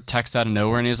just got a text out of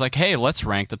nowhere, and he was like, hey, let's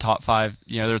rank the top 5,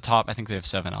 their top, I think they have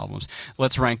 7 albums.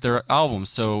 Let's rank their albums.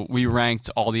 So we ranked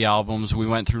all the albums. We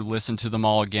went through, listened to them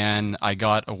all again. I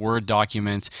got a Word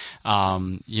document,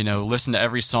 listened to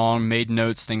every song, made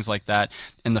notes, things like that.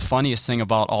 And the funniest thing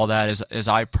about all that is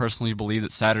I personally believe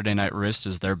that Saturday Night Wrist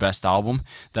is their best album.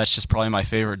 That's just probably my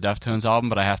favorite Deftones album,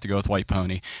 but I have to go with White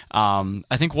Pony.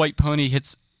 I think White Pony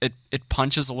hits... It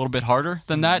punches a little bit harder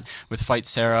than that with Fight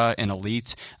Sarah and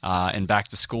Elite and Back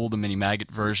to School, the Mini Maggot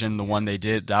version, the one they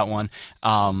did, that one.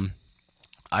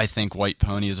 I think White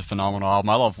Pony is a phenomenal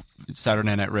album. I love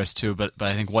Saturday Night Wrist too, but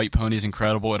I think White Pony is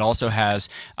incredible. It also has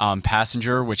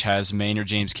Passenger, which has Maynard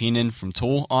James Keenan from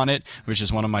Tool on it, which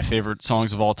is one of my favorite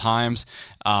songs of all times.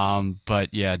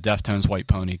 But yeah, Deftones White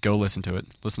Pony. Go listen to it.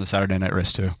 Listen to Saturday Night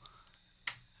Wrist too.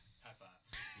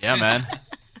 Yeah, man.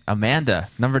 Amanda,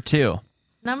 number 2.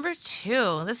 Number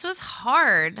 2. This was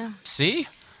hard. See?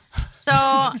 So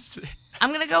I'm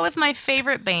going to go with my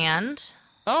favorite band,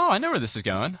 Oh, I know where this is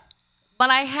going. But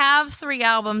I have 3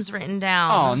 albums written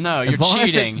down. Oh no, you're As long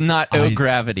cheating. as it's not Oh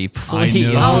Gravity,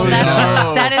 please. know. Oh,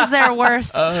 no. that is their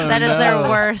worst. That is their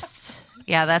worst.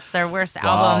 Yeah, that's their worst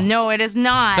album. No, it is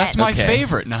not. That's my Okay.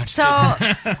 favorite. No, just So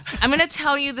kidding. I'm gonna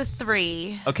tell you the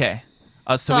 3. Okay.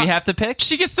 So So- we have to pick?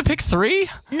 She gets to pick 3.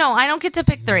 No, I don't get to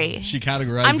pick 3. She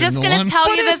categorized I'm it just into gonna one. tell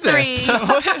What you is the 3 this?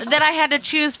 What is that I had to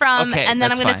choose from, Okay, and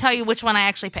then I'm that's gonna fine. tell you which one I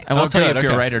actually picked. And we'll tell you good, if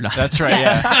you're okay. right or not. That's right.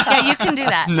 Yeah. Yeah, you can do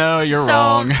that. No, you're so,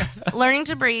 wrong. Learning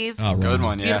to Breathe, Oh, Good wrong.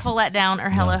 one. Yeah. Beautiful Letdown, or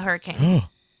Hello Hurricane.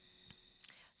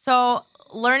 So,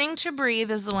 Learning to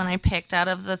Breathe is the one I picked out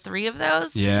of the 3 of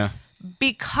those Yeah.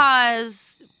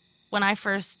 because when I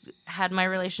first had my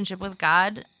relationship with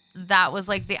God, that was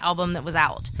like the album that was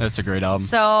out. That's a great album.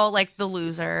 So, like The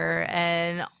Loser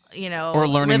and, Or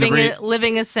Learning to Breathe.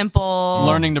 Living is Simple.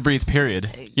 Learning to breathe.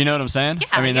 Period. You know what I'm saying? Yeah,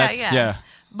 I mean, yeah, that's yeah.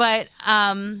 But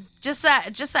just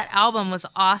that album was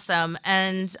awesome,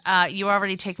 and You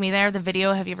Already Take Me There. The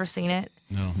video, have you ever seen it?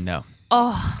 No.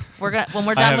 Oh, when we're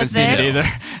I done haven't with seen this, it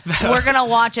either. we're gonna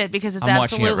watch it because it's I'm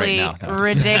watching it right absolutely now. No.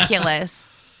 ridiculous.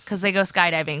 Because they go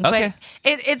skydiving, Okay.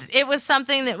 but it was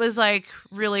something that was like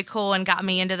really cool and got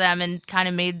me into them and kind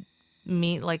of made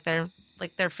me like their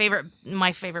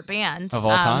my favorite band Of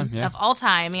all time, yeah. of all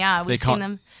time. Yeah, we've call- seen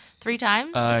them 3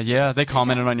 times. Yeah, they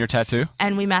commented on your tattoo.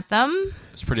 and we met them,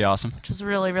 It's pretty awesome. which was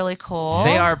really really cool.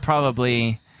 They are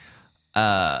probably,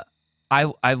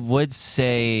 I would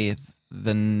say,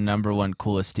 the number 1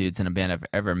 coolest dudes in a band I've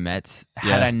ever met. Had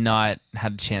Yeah. I not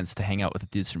had a chance to hang out with the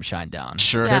dudes from Shinedown,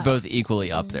 Sure. Yeah. they're both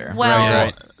equally up there. Well,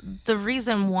 Right. the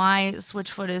reason why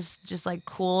Switchfoot is just like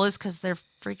cool is because they're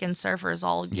freaking surfers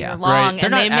all year Yeah. long, Right. They're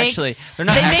and not they make actually. They're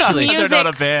not they make actually. music They're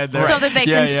not a band. They're- so that they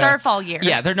Yeah, can yeah. surf all year.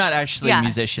 Yeah, they're not actually Yeah.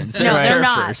 musicians. No, They're they're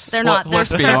not. surfers. They're not. They're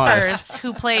Let's be honest. surfers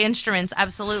who play instruments.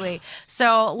 Absolutely.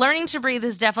 So, Learning to Breathe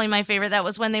is definitely my favorite. That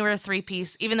was when they were a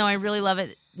 3-piece, even though I really love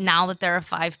it now that they're a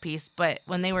 5-piece. But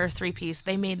when they were a 3-piece,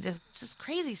 they made just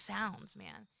crazy sounds, man.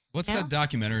 What's Yeah. that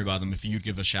documentary about them? If you'd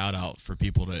give a shout out for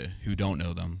people who don't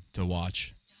know them to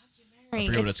watch, I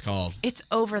forget what it's called. It's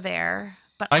over there,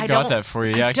 but I I got don't, that for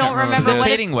you. Yeah, I I can't don't remember remember Is it what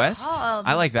Fading it's West? called.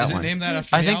 I like that Is it one. named that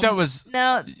after? I the think that album? was.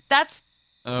 No, that's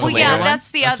well, later yeah, one?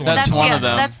 that's the That's other. the one. That's That's one yeah, of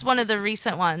them. that's one of the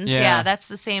recent ones. Yeah. Yeah, that's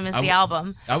the same as the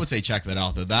album. I would say check that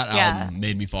out though. That Yeah. album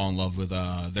made me fall in love with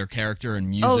their character and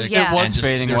music. Oh, yeah. It was and just-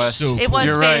 Fading they're West. so It cool. was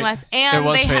You're Fading right. West, and It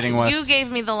was they Fading West. You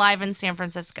gave me the live in San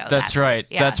Francisco. That's right.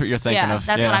 Yeah. That's what you're thinking Yeah, of.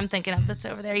 That's Yeah. what I'm thinking of. That's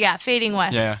over there. Yeah, Fading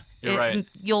West. Yeah, you're right.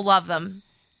 You'll love them.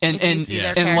 And if you and see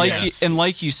their and like characters.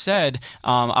 like you said,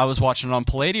 I was watching it on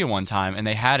Palladia one time, and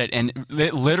they had it, and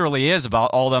it literally is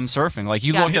about all them surfing. Like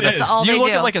you Yeah, look at that's all you they look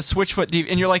do. at like a Switchfoot,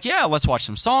 and you're like, yeah, let's watch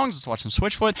some songs, let's watch some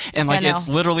Switchfoot, and like I know. it's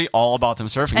literally all about them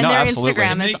surfing. And no, their absolutely.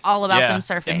 Instagram And is they- all about yeah. them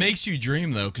surfing. It makes you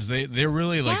dream though, because they're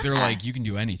really like they're Yeah. like you can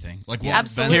do anything. Like what Yeah,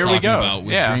 Ben's absolutely. Here we talking go. about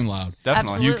with Yeah. Dream Loud.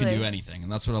 Definitely. You can do Absolutely. anything,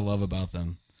 and that's what I love about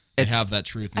them. They It's- have that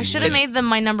truth. I should have made them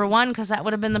my number 1 because that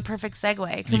would have been the perfect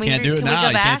segue. You can't do it can now. We go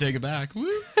You back? can't take it back.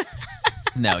 Woo.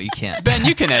 No, you can't. Ben,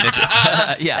 you can edit.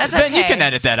 Yeah, That's Ben, you okay. can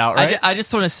edit that out, right? I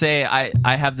just want to say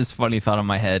I have this funny thought in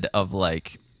my head of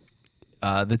like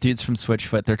the dudes from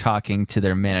Switchfoot. They're talking to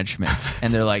their management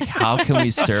and they're like, "How can we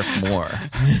surf more?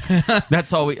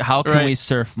 That's all we. How can Right. we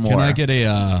surf more? Can I get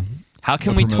a? How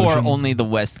can a we tour promotion? only the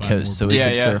West Find Coast more so we Yeah,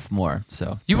 can yeah. surf more?"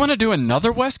 So You want to do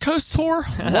another West Coast tour?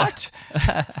 What?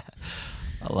 I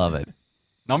love it.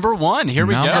 Number 1. Here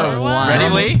we Number go. one.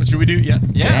 Ready, Lee? Should we do? Yeah.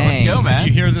 Yeah, let's Dang. go, man.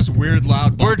 You hear this weird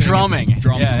loud bumping? We're drumming. It's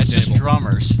drums yeah, on the it's just table.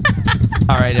 drummers.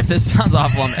 All right, if this sounds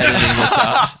awful, I'm editing this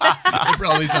out. It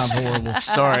probably sounds horrible.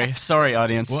 sorry,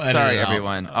 audience. We'll edit Sorry, it out.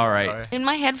 everyone. All right. Sorry. In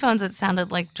my headphones, it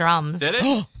sounded like drums. Did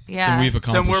it? Yeah. Then we've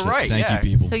accomplished we're right, it. Thank yeah. you,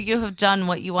 people. So you have done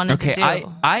what you wanted Okay, to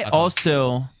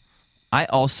do. I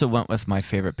also went with my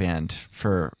favorite band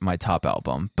for my top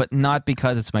album, but not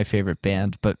because it's my favorite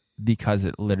band, but because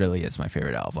it literally is my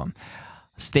favorite album.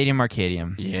 Stadium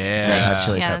Arcadium. Yeah. Red Hot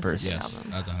Chili Yeah, that's a Peppers. good Yes,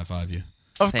 album. I have to high five you.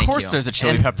 Of Thank course, you. there's a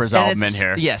Chili And- Peppers and album in it's-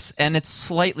 here. Yes, and it's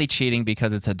slightly cheating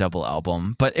because it's a double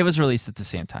album, but it was released at the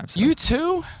same time. So, You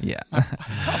too? yeah.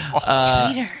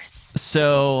 Cheaters.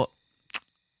 So,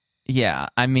 yeah,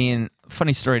 I mean,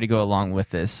 funny story to go along with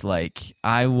this. Like,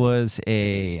 I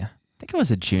think I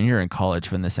was a junior in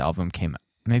college when this album came out.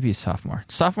 Maybe a sophomore,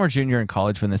 junior in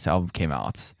college when this album came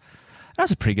out. I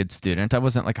was a pretty good student. I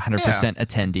wasn't like 100%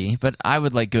 attendee, but I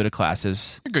would like go to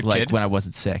classes A good like kid. when I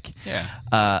wasn't sick.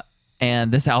 Yeah.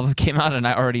 And this album came out, and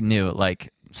I already knew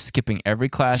like skipping every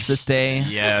class this day.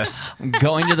 Yes.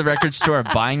 Going to the record store,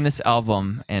 buying this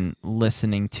album, and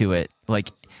listening to it like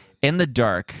in the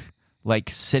dark, like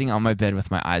sitting on my bed with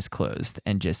my eyes closed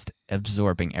and just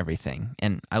absorbing everything.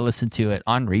 And I listened to it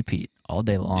on repeat all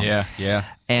day long. Yeah.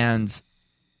 And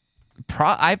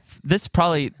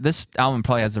this album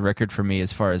probably has the record for me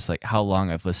as far as like how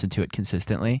long I've listened to it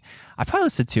consistently. I probably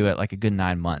listened to it like a good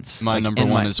 9 months. My like number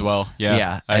one as well.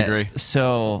 Yeah, I agree.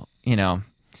 So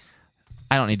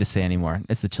I don't need to say anymore.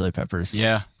 It's the Chili Peppers.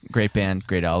 Yeah. Great band,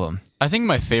 great album. I think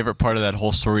my favorite part of that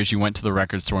whole story is you went to the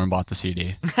record store and bought the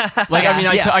CD.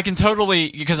 I can totally,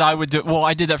 because I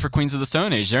did that for Queens of the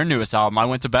Stone Age, their newest album. I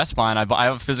went to Best Buy and I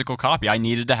have a physical copy. I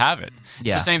needed to have it.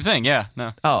 It's the same thing. Yeah.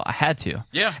 No. Oh, I had to.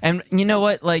 Yeah. And you know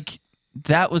what? Like,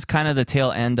 that was kind of the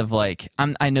tail end of like,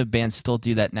 I know bands still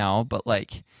do that now, but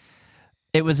like,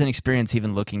 it was an experience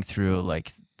even looking through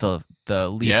like the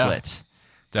leaflet.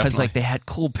 Because like they had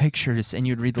cool pictures and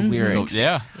you'd read the lyrics.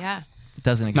 Yeah. Yeah. It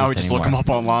doesn't exist Now we just anymore. look them up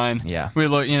online. Yeah. We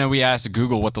look. We ask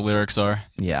Google what the lyrics are.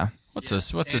 Yeah. What's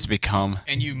this become?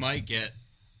 And you might get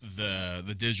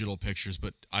the digital pictures,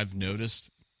 but I've noticed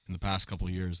in the past couple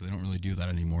of years they don't really do that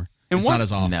anymore. It's not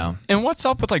as often. No. And what's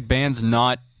up with like bands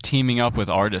not teaming up with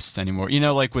artists anymore?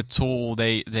 Like with Tool,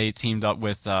 they teamed up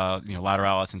with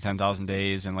Lateralis and 10,000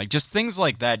 Days, and like just things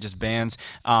like that. Just bands,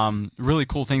 really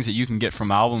cool things that you can get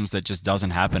from albums that just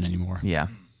doesn't happen anymore. Yeah.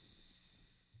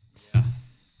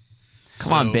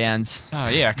 Come on, bands. Oh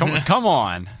yeah, come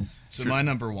on. So my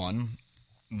number one,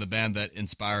 the band that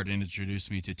inspired and introduced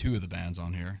me to two of the bands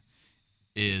on here,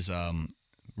 is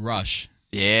Rush.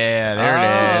 Yeah, there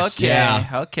it is. Okay.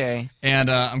 Yeah. Okay. And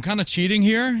I'm kind of cheating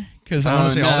here because I want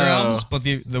to say all their albums, but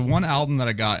the one album that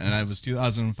I got, and it was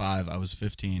 2005, I was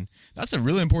 15. That's a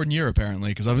really important year,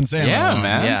 apparently, because I've been saying that a lot.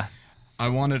 man. Yeah. I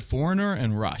wanted Foreigner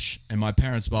and Rush, and my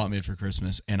parents bought me it for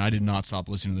Christmas, and I did not stop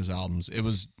listening to those albums. It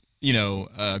was,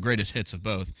 greatest hits of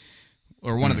both,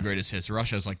 or one of the greatest hits.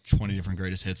 Rush has like 20 different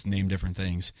greatest hits, named different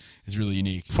things. It's really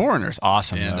unique. Foreigner's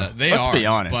awesome, And though. Let's be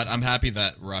honest. But I'm happy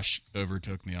that Rush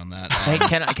overtook me on that. Hey,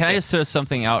 can I just throw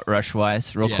something out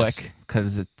Rush-wise real Yes. quick?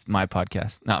 Because it's my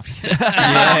podcast. No.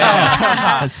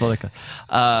 That's fully cool.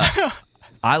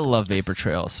 I love Vapor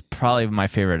Trails. Probably my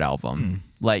favorite album.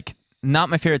 Like,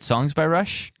 not my favorite songs by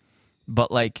Rush,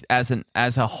 but like as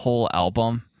a whole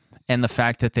album, and the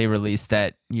fact that they released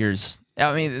that years.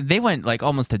 I mean, they went like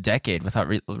almost a decade without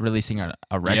releasing a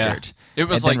record. Yeah. It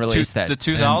was and then like released that. the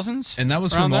 2000s, and that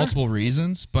was for around there? multiple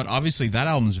reasons. But obviously, that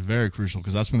album is very crucial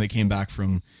because that's when they came back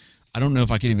from. I don't know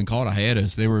if I could even call it a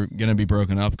hiatus. They were going to be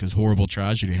broken up because horrible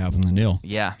tragedy happened to Neil.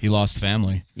 Yeah. He lost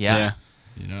family. Yeah.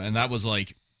 And that was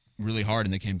like really hard,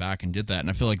 and they came back and did that. And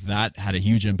I feel like that had a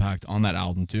huge impact on that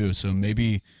album too. So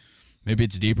maybe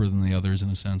it's deeper than the others in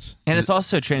a sense. And it's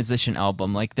also a transition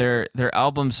album. Like their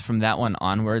albums from that one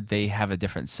onward, they have a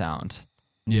different sound.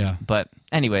 Yeah. But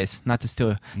anyways, not to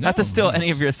steal any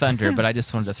of your thunder, but I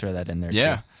just wanted to throw that in there.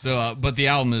 Yeah. Too. So, but the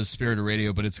album is Spirit of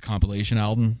Radio, but it's a compilation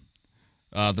album.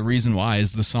 The reason why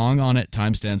is the song on it,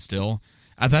 Time Stands Still.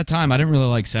 At that time, I didn't really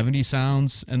like 70s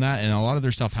sounds and a lot of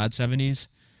their stuff had 70s.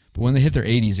 But when they hit their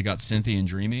 80s, it got synthy and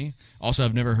dreamy. Also,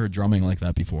 I've never heard drumming like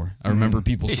that before. I remember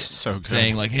people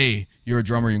saying like, hey, you're a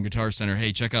drummer, you're in Guitar Center.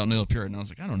 Hey, check out Neil Peart. And I was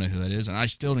like, I don't know who that is. And I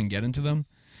still didn't get into them.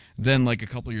 Then like a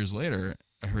couple years later,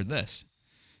 I heard this.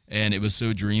 And it was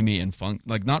so dreamy and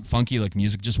like not funky like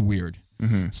music, just weird.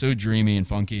 Mm-hmm. So dreamy and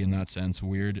funky in that sense,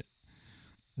 weird,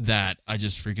 that I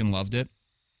just freaking loved it.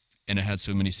 And it had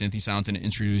so many synthy sounds, and it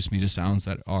introduced me to sounds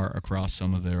that are across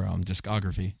some of their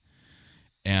discography.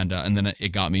 And then it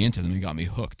got me into them. It got me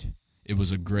hooked. It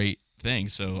was a great thing.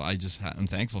 So I'm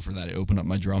thankful for that. It opened up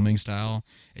my drumming style.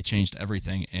 It changed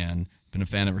everything, and been a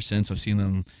fan ever since. I've seen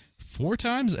them 4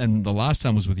 times, and the last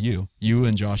time was with you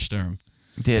and Josh Sturm.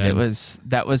 Dude,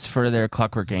 that was for their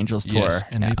Clockwork Angels tour. Yes,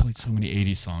 and they played so many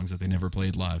 80s songs that they never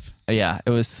played live. Yeah,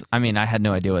 it was. I mean, I had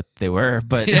no idea what they were,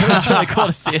 but it was really cool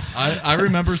to see it. I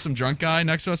remember some drunk guy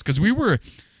next to us because we were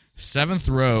 7th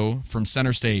row from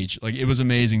center stage. Like, it was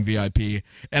amazing VIP.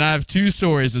 And I have 2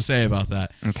 stories to say about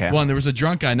that. Okay. One, there was a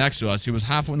drunk guy next to us who was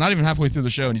not even halfway through the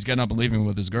show, and he's getting up and leaving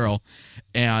with his girl.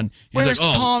 And he's Where's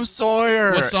like, Tom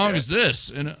Sawyer? What song is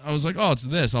this? And I was like, oh, it's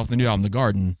this off the new album, The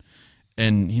Garden.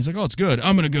 And he's like, oh, it's good.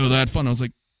 I'm going to go. That fun. I was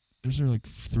like, those are like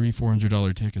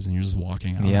 $300-$400 tickets, and you're just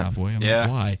walking out halfway. I'm like,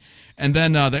 why? And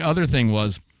then the other thing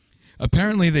was,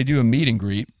 apparently they do a meet and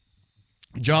greet.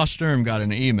 Josh Sturm got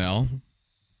an email,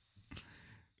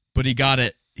 but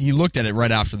he looked at it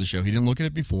right after the show. He didn't look at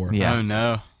it before. Yeah. Oh,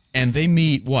 no. And they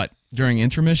meet, during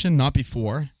intermission, not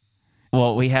before?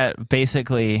 Well, we had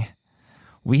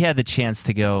the chance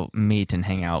to go meet and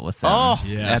hang out with them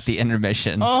at the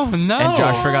intermission. Oh, no. And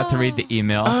Josh forgot to read the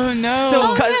email. Oh, no.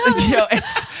 So,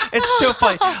 it's so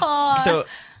funny. So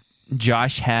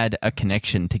Josh had a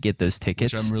connection to get those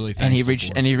tickets. Which I'm really and he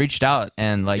thankful for. he reached out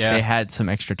and Yeah. they had some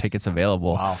extra tickets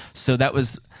available. Wow. So that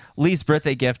was Lee's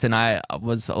birthday gift, and I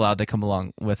was allowed to come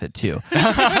along with it too. So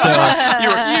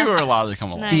You were allowed to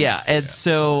come along. Nice. yeah, and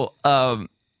so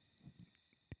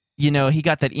he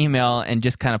got that email and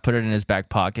just kind of put it in his back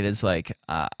pocket. It's like,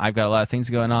 I've got a lot of things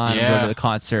going on. I'm Yeah. going to the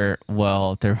concert.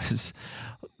 Well, there was.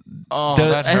 Oh,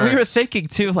 that and we were hurts. thinking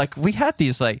too, like we had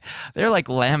these they're like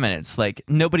laminates, like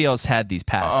nobody else had these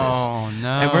passes. Oh no!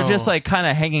 And we're just like kind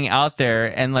of hanging out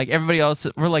there, and like everybody else,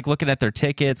 we're like looking at their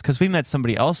tickets because we met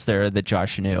somebody else there that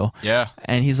Josh knew. Yeah.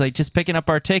 And he's like just picking up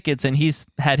our tickets, and he's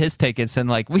had his tickets, and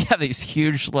like we have these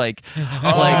huge like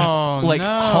no.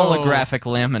 holographic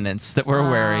laminates that we're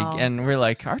Wow. wearing, and we're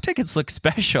like, our tickets look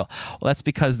special. Well, that's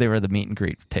because they were the meet and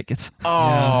greet tickets.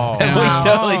 Oh, And we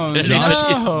totally didn't Josh,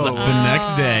 even use them. the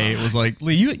next day, it was like,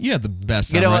 Lee, you had the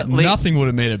best You know ever. what, Lee? Nothing would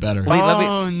have made it better. Lee, let me-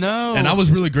 Oh no! And I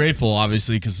was really grateful,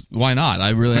 obviously, because why not?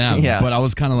 I really am. Yeah. But I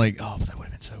was kind of like, oh, but that would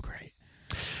have been so great.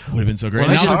 Would have been so great. Well,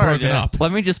 Now it's they're hard, broken yeah. up.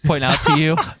 Let me just point out to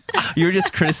you, you were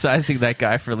just criticizing that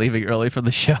guy for leaving early from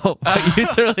the show, but you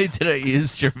totally didn't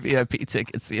use your VIP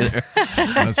tickets either.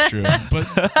 That's true. But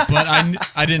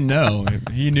I didn't know.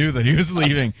 He knew that he was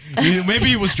leaving. Maybe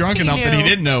he was drunk enough that he knew.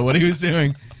 didn't know what he was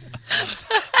doing.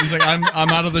 He's like, I'm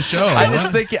out of the show. I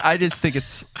What? just think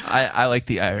it's. I like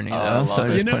the irony though, I so I'm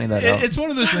love just pointing that out. It's one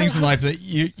of those things in life that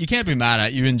you can't be mad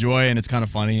at. You enjoy, and it's kind of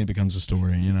funny. And it becomes a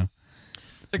story, you know.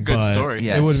 It's a good But story.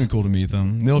 Yeah. It would have been cool to meet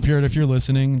them. Neil Peart, if you're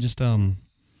listening, just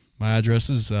my address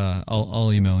is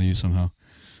I'll email you somehow.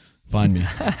 Find me.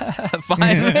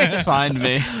 Finally, Find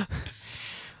me.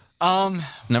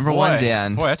 number Boy, one,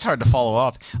 Dan. Boy, that's hard to follow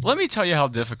up. Let me tell you how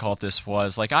difficult this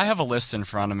was. Like, I have a list in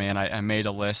front of me, and I made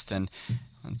a list, and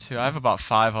I have about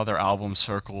 5 other albums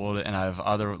circled, and I have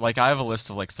a list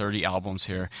of like 30 albums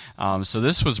here. So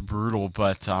this was brutal,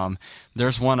 but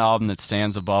there's one album that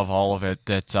stands above all of it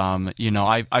that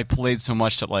I played so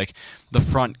much that like the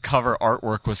front cover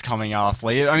artwork was coming off.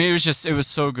 Like, I mean, it was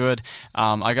so good.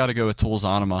 I got to go with Tool's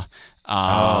Anima.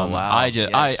 Oh, wow.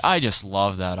 Yes. I just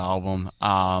love that album.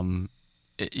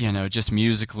 Just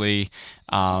musically,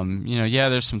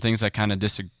 there's some things I kind of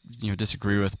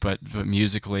disagree with, but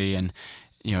musically and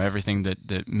everything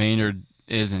that Maynard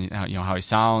is and how he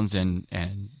sounds and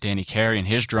Danny Carey and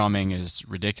his drumming is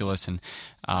ridiculous, and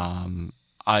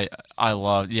I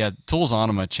love Tool's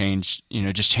Anima changed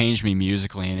me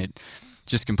musically, and it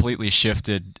just completely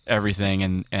shifted everything,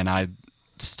 and I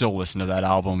still listen to that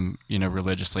album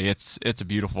religiously. It's a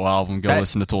beautiful album. Go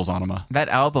listen to Tool's Anima. That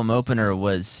album opener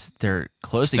was their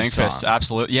closing Stinkfist, song.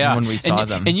 absolutely, yeah. When we saw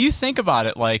them. And you think about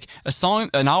it, like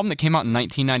an album that came out in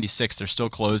 1996, they're still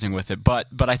closing with it. But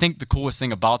I think the coolest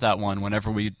thing about that one,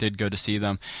 whenever we did go to see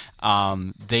them,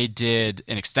 they did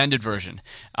an extended version,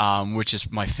 which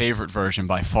is my favorite version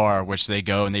by far. Which they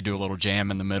go and they do a little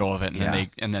jam in the middle of it,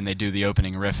 and then they do the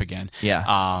opening riff again.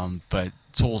 Yeah. But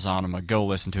Tool's Anima, go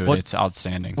listen to it. Well- It's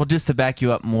outstanding. Well, just to back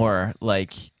you up more,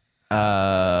 like,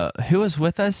 who was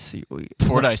with us?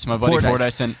 Fordyce, my buddy Fordyce.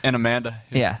 Fordyce and Amanda.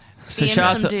 Yeah. So Being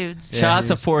shout some out to dudes. shout out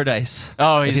to Fordyce.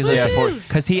 Oh, he's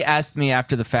because he asked me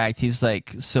after the fact. He was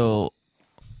like, "So,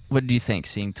 what did you think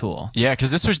seeing Tool?" yeah,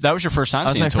 because that was your first time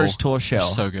That was seeing my Tool. first Tool show.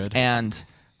 So good. And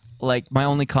like my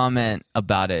only comment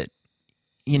about it,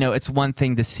 it's one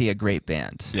thing to see a great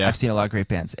band. Yeah. I've seen a lot of great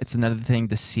bands. It's another thing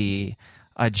to see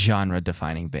a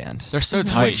genre-defining band. They're so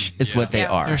tight. Which is what they Yeah.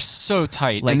 are. They're so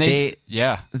tight. Like and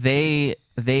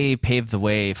they paved the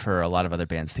way for a lot of other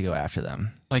bands to go after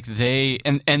them. like they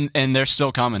and they're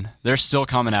still coming. They're still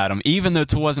coming at them. Even though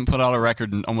Tool hasn't put out a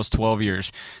record in almost 12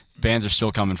 years, bands are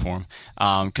still coming for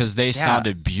them because they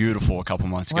sounded beautiful a couple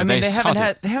months ago. Well, I mean,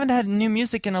 sounded they haven't had new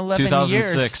music in 11 years.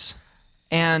 2006.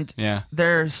 And Yeah.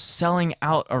 they're selling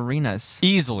out arenas.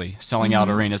 Easily selling Mm-hmm. out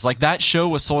arenas. Like that show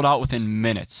was sold out within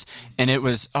minutes, and it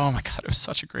was oh my god, it was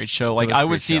such a great show. Like was a I would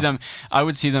great see show. them. I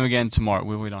would see them again tomorrow.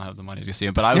 We don't have the money to see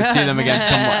them, but I would see them again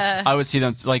tomorrow. I would see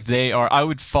them like they are. I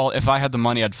would follow if I had the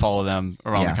money. I'd follow them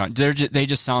around Yeah. the country. They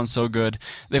just sound so good.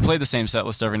 They play the same set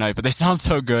list every night, but they sound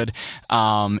so good.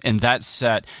 And that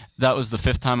set, that was the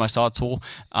 5th time I saw Tool.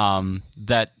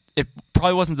 That. It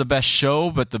probably wasn't the best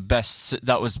show, but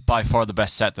that was by far the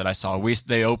best set that I saw.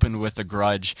 They opened with The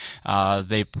Grudge.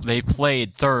 They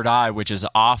played Third Eye, which is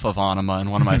off of Anima,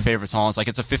 and one of my favorite songs. Like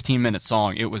it's a 15-minute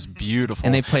song. It was beautiful.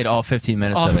 And they played all 15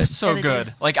 minutes oh, of it it. was so Yeah, they good.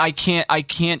 did. Like I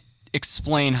can't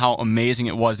explain how amazing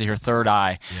it was to hear Third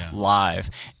Eye live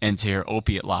and to hear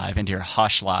Opiate live and to hear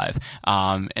Hush live.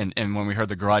 And when we heard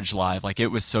The Grudge live, like it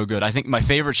was so good. I think my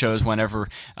favorite show is whenever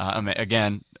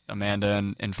again.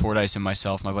 Amanda and Fordyce and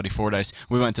myself, my buddy Fordyce,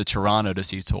 we went to Toronto to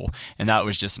see Tool, and that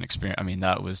was just an experience. I mean,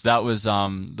 that was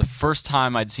the first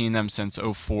time I'd seen them since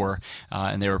 '04,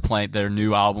 and they were playing. Their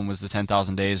new album was the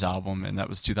 10,000 Days album, and that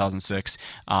was 2006.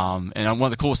 And one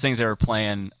of the coolest things, they were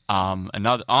playing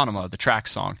another Anima, the track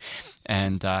song.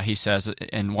 And he says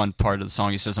in one part of the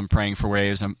song, he says, "I'm praying for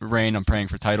waves, rain. I'm praying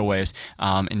for tidal waves."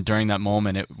 And during that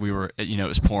moment, it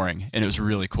was pouring, and it was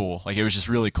really cool. Like, it was just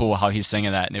really cool how he's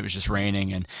singing that, and it was just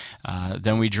raining. And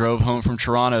then we drove home from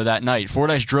Toronto that night.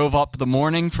 Fordyce drove up the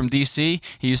morning from D.C.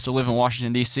 He used to live in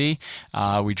Washington, D.C.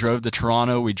 We drove to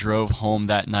Toronto. We drove home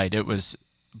that night. It was,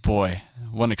 boy,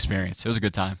 what an experience. It was a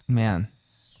good time. Man,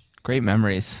 great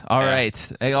memories. All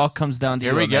right, it all comes down to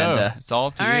Here we Amanda. go. It's all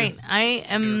up to All you. right, I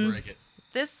am. Break it.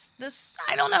 This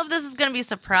I don't know if this is going to be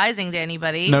surprising to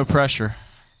anybody. No pressure.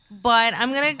 But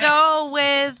I'm going to go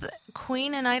with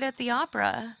Queen A Night at the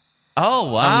Opera.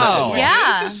 Oh wow! Wait,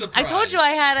 Yeah. this is a I told you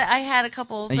surprise. I had a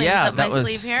couple things Yeah, up my that was-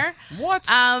 sleeve here. What?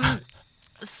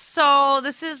 So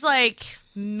this is like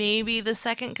maybe the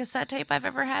second cassette tape I've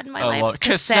ever had in my I life. love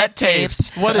cassette tapes.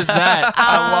 What is that?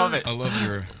 I love it. I love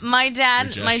your. My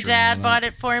dad Your my gesturing dad on bought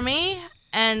that. it for me,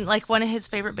 and like one of his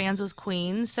favorite bands was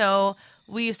Queen, so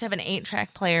we used to have an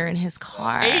 8-track player in his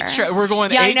car. We're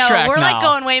going Yeah, I 8-track know. We're now. like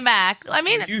going way back. I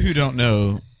mean, You who don't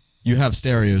know, you have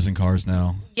stereos in cars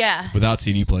now yeah. without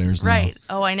CD players. Right.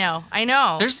 Oh, I know.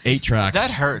 There's 8 tracks.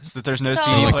 That hurts that there's no So-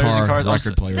 CD Like players in car cars.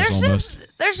 record players There's almost.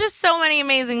 just so many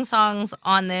amazing songs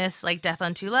on this, like Death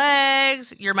on Two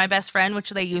Legs, You're My Best Friend, which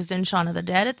they used in Shaun of the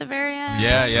Dead at the very end.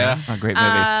 Yeah, yeah. A great movie.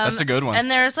 That's a good one.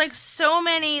 And there's like so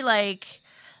many like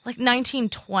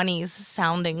 1920s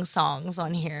sounding songs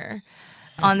on here.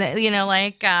 On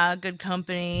the, Good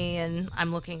Company, and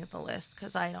I'm looking at the list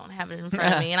because I don't have it in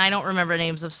front of me, and I don't remember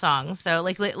names of songs. So,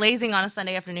 like, Lazing on a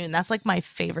Sunday Afternoon, that's like my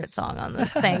favorite song on the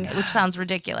thing, which sounds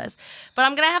ridiculous. But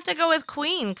I'm going to have to go with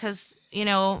Queen because,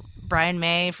 Brian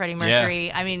May, Freddie Mercury.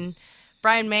 Yeah. I mean,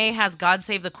 Brian May has God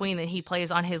Save the Queen that he plays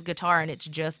on his guitar, and it's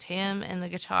just him and the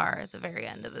guitar at the very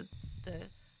end of the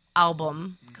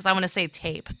album, because I want to say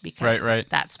tape because Right.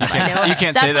 that's what can't I know. say- you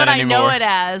can't that's say that what I know anymore. it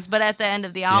as, but at the end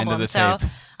of the end album. of the so tape.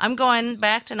 I'm going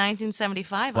back to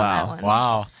 1975 on that one.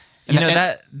 Wow.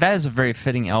 That is a very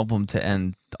fitting album to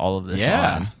end all of this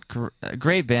Yeah. on.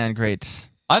 Great band, great.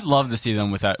 I'd love to see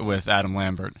them with Adam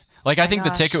Lambert. Like, I think the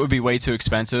gosh. ticket would be way too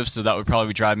expensive, so that would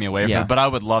probably drive me away from Yeah. it. But I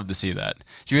would love to see that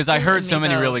because I heard so me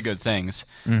many both. really good things.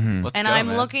 Mm-hmm. Let's And go, I'm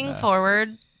man. looking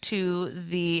forward to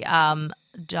the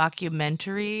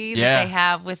documentary Yeah. that they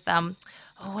have with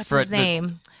what's Fred- his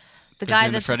name? The They're guy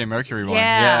doing the that's Freddie Mercury one.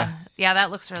 yeah,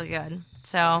 that looks really good.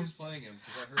 So Who's playing him?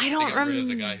 'Cause I don't they got rid of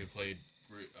the rem- guy who played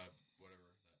whatever.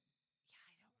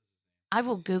 I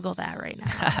will Google that right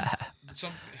now.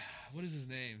 What is his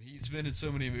name? He's been in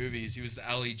so many movies. He was the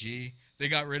Ali G. They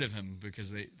got rid of him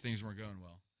because things weren't going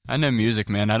well. I know music,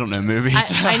 man. I don't know movies.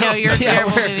 I know you're a Yeah,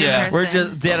 terrible we're- movie yeah. person. We're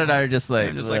just Dan and I are just like,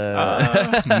 I'm just like,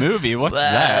 "Bleh." movie? What's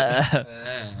that?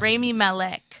 Rami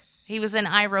Malek. He was in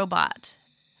iRobot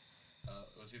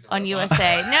on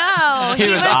USA. No, He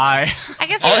was I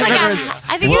guess he All was I like remember a. is I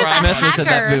think he Will was a Smith hacker was in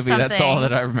that or movie. something. That's all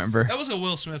that I remember. That was a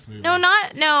Will Smith movie.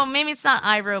 No, maybe it's not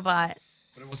iRobot.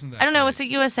 But it wasn't that. I don't know. great. It's a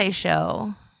USA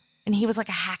show, and he was like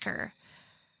a hacker.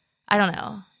 I don't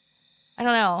know.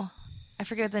 I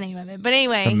forget the name of it. But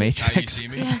anyway, The Now you Matrix. see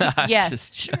me. yes,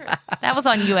 Just- sure. That was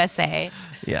on USA.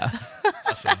 Yeah.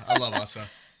 Asa. I love Asa.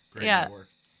 Great Yeah. network.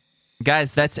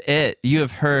 Guys, that's it. You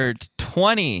have heard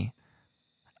 20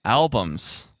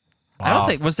 albums. I Wow. don't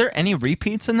think, was there any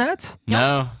repeats in that?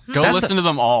 No. Go That's listen to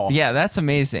them all. Yeah, that's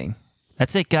amazing.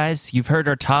 That's it, guys. You've heard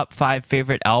our top 5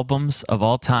 favorite albums of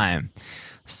all time.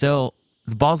 So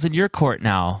the ball's in your court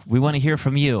now. We want to hear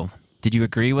from you. Did you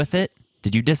agree with it?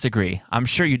 Did you disagree? I'm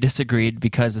sure you disagreed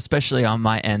because, especially on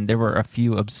my end, there were a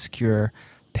few obscure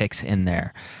picks in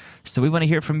there. So we want to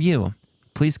hear from you.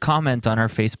 Please comment on our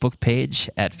Facebook page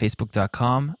at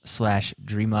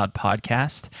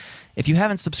facebook.com/DreamLoudPodcast. If you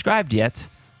haven't subscribed yet,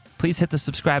 please hit the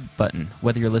subscribe button,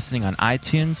 whether you're listening on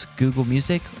iTunes, Google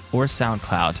Music, or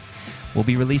SoundCloud. We'll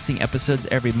be releasing episodes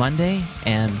every Monday,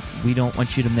 and we don't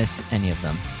want you to miss any of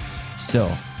them.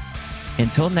 So,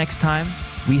 until next time,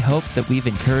 we hope that we've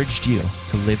encouraged you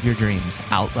to live your dreams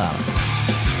out loud.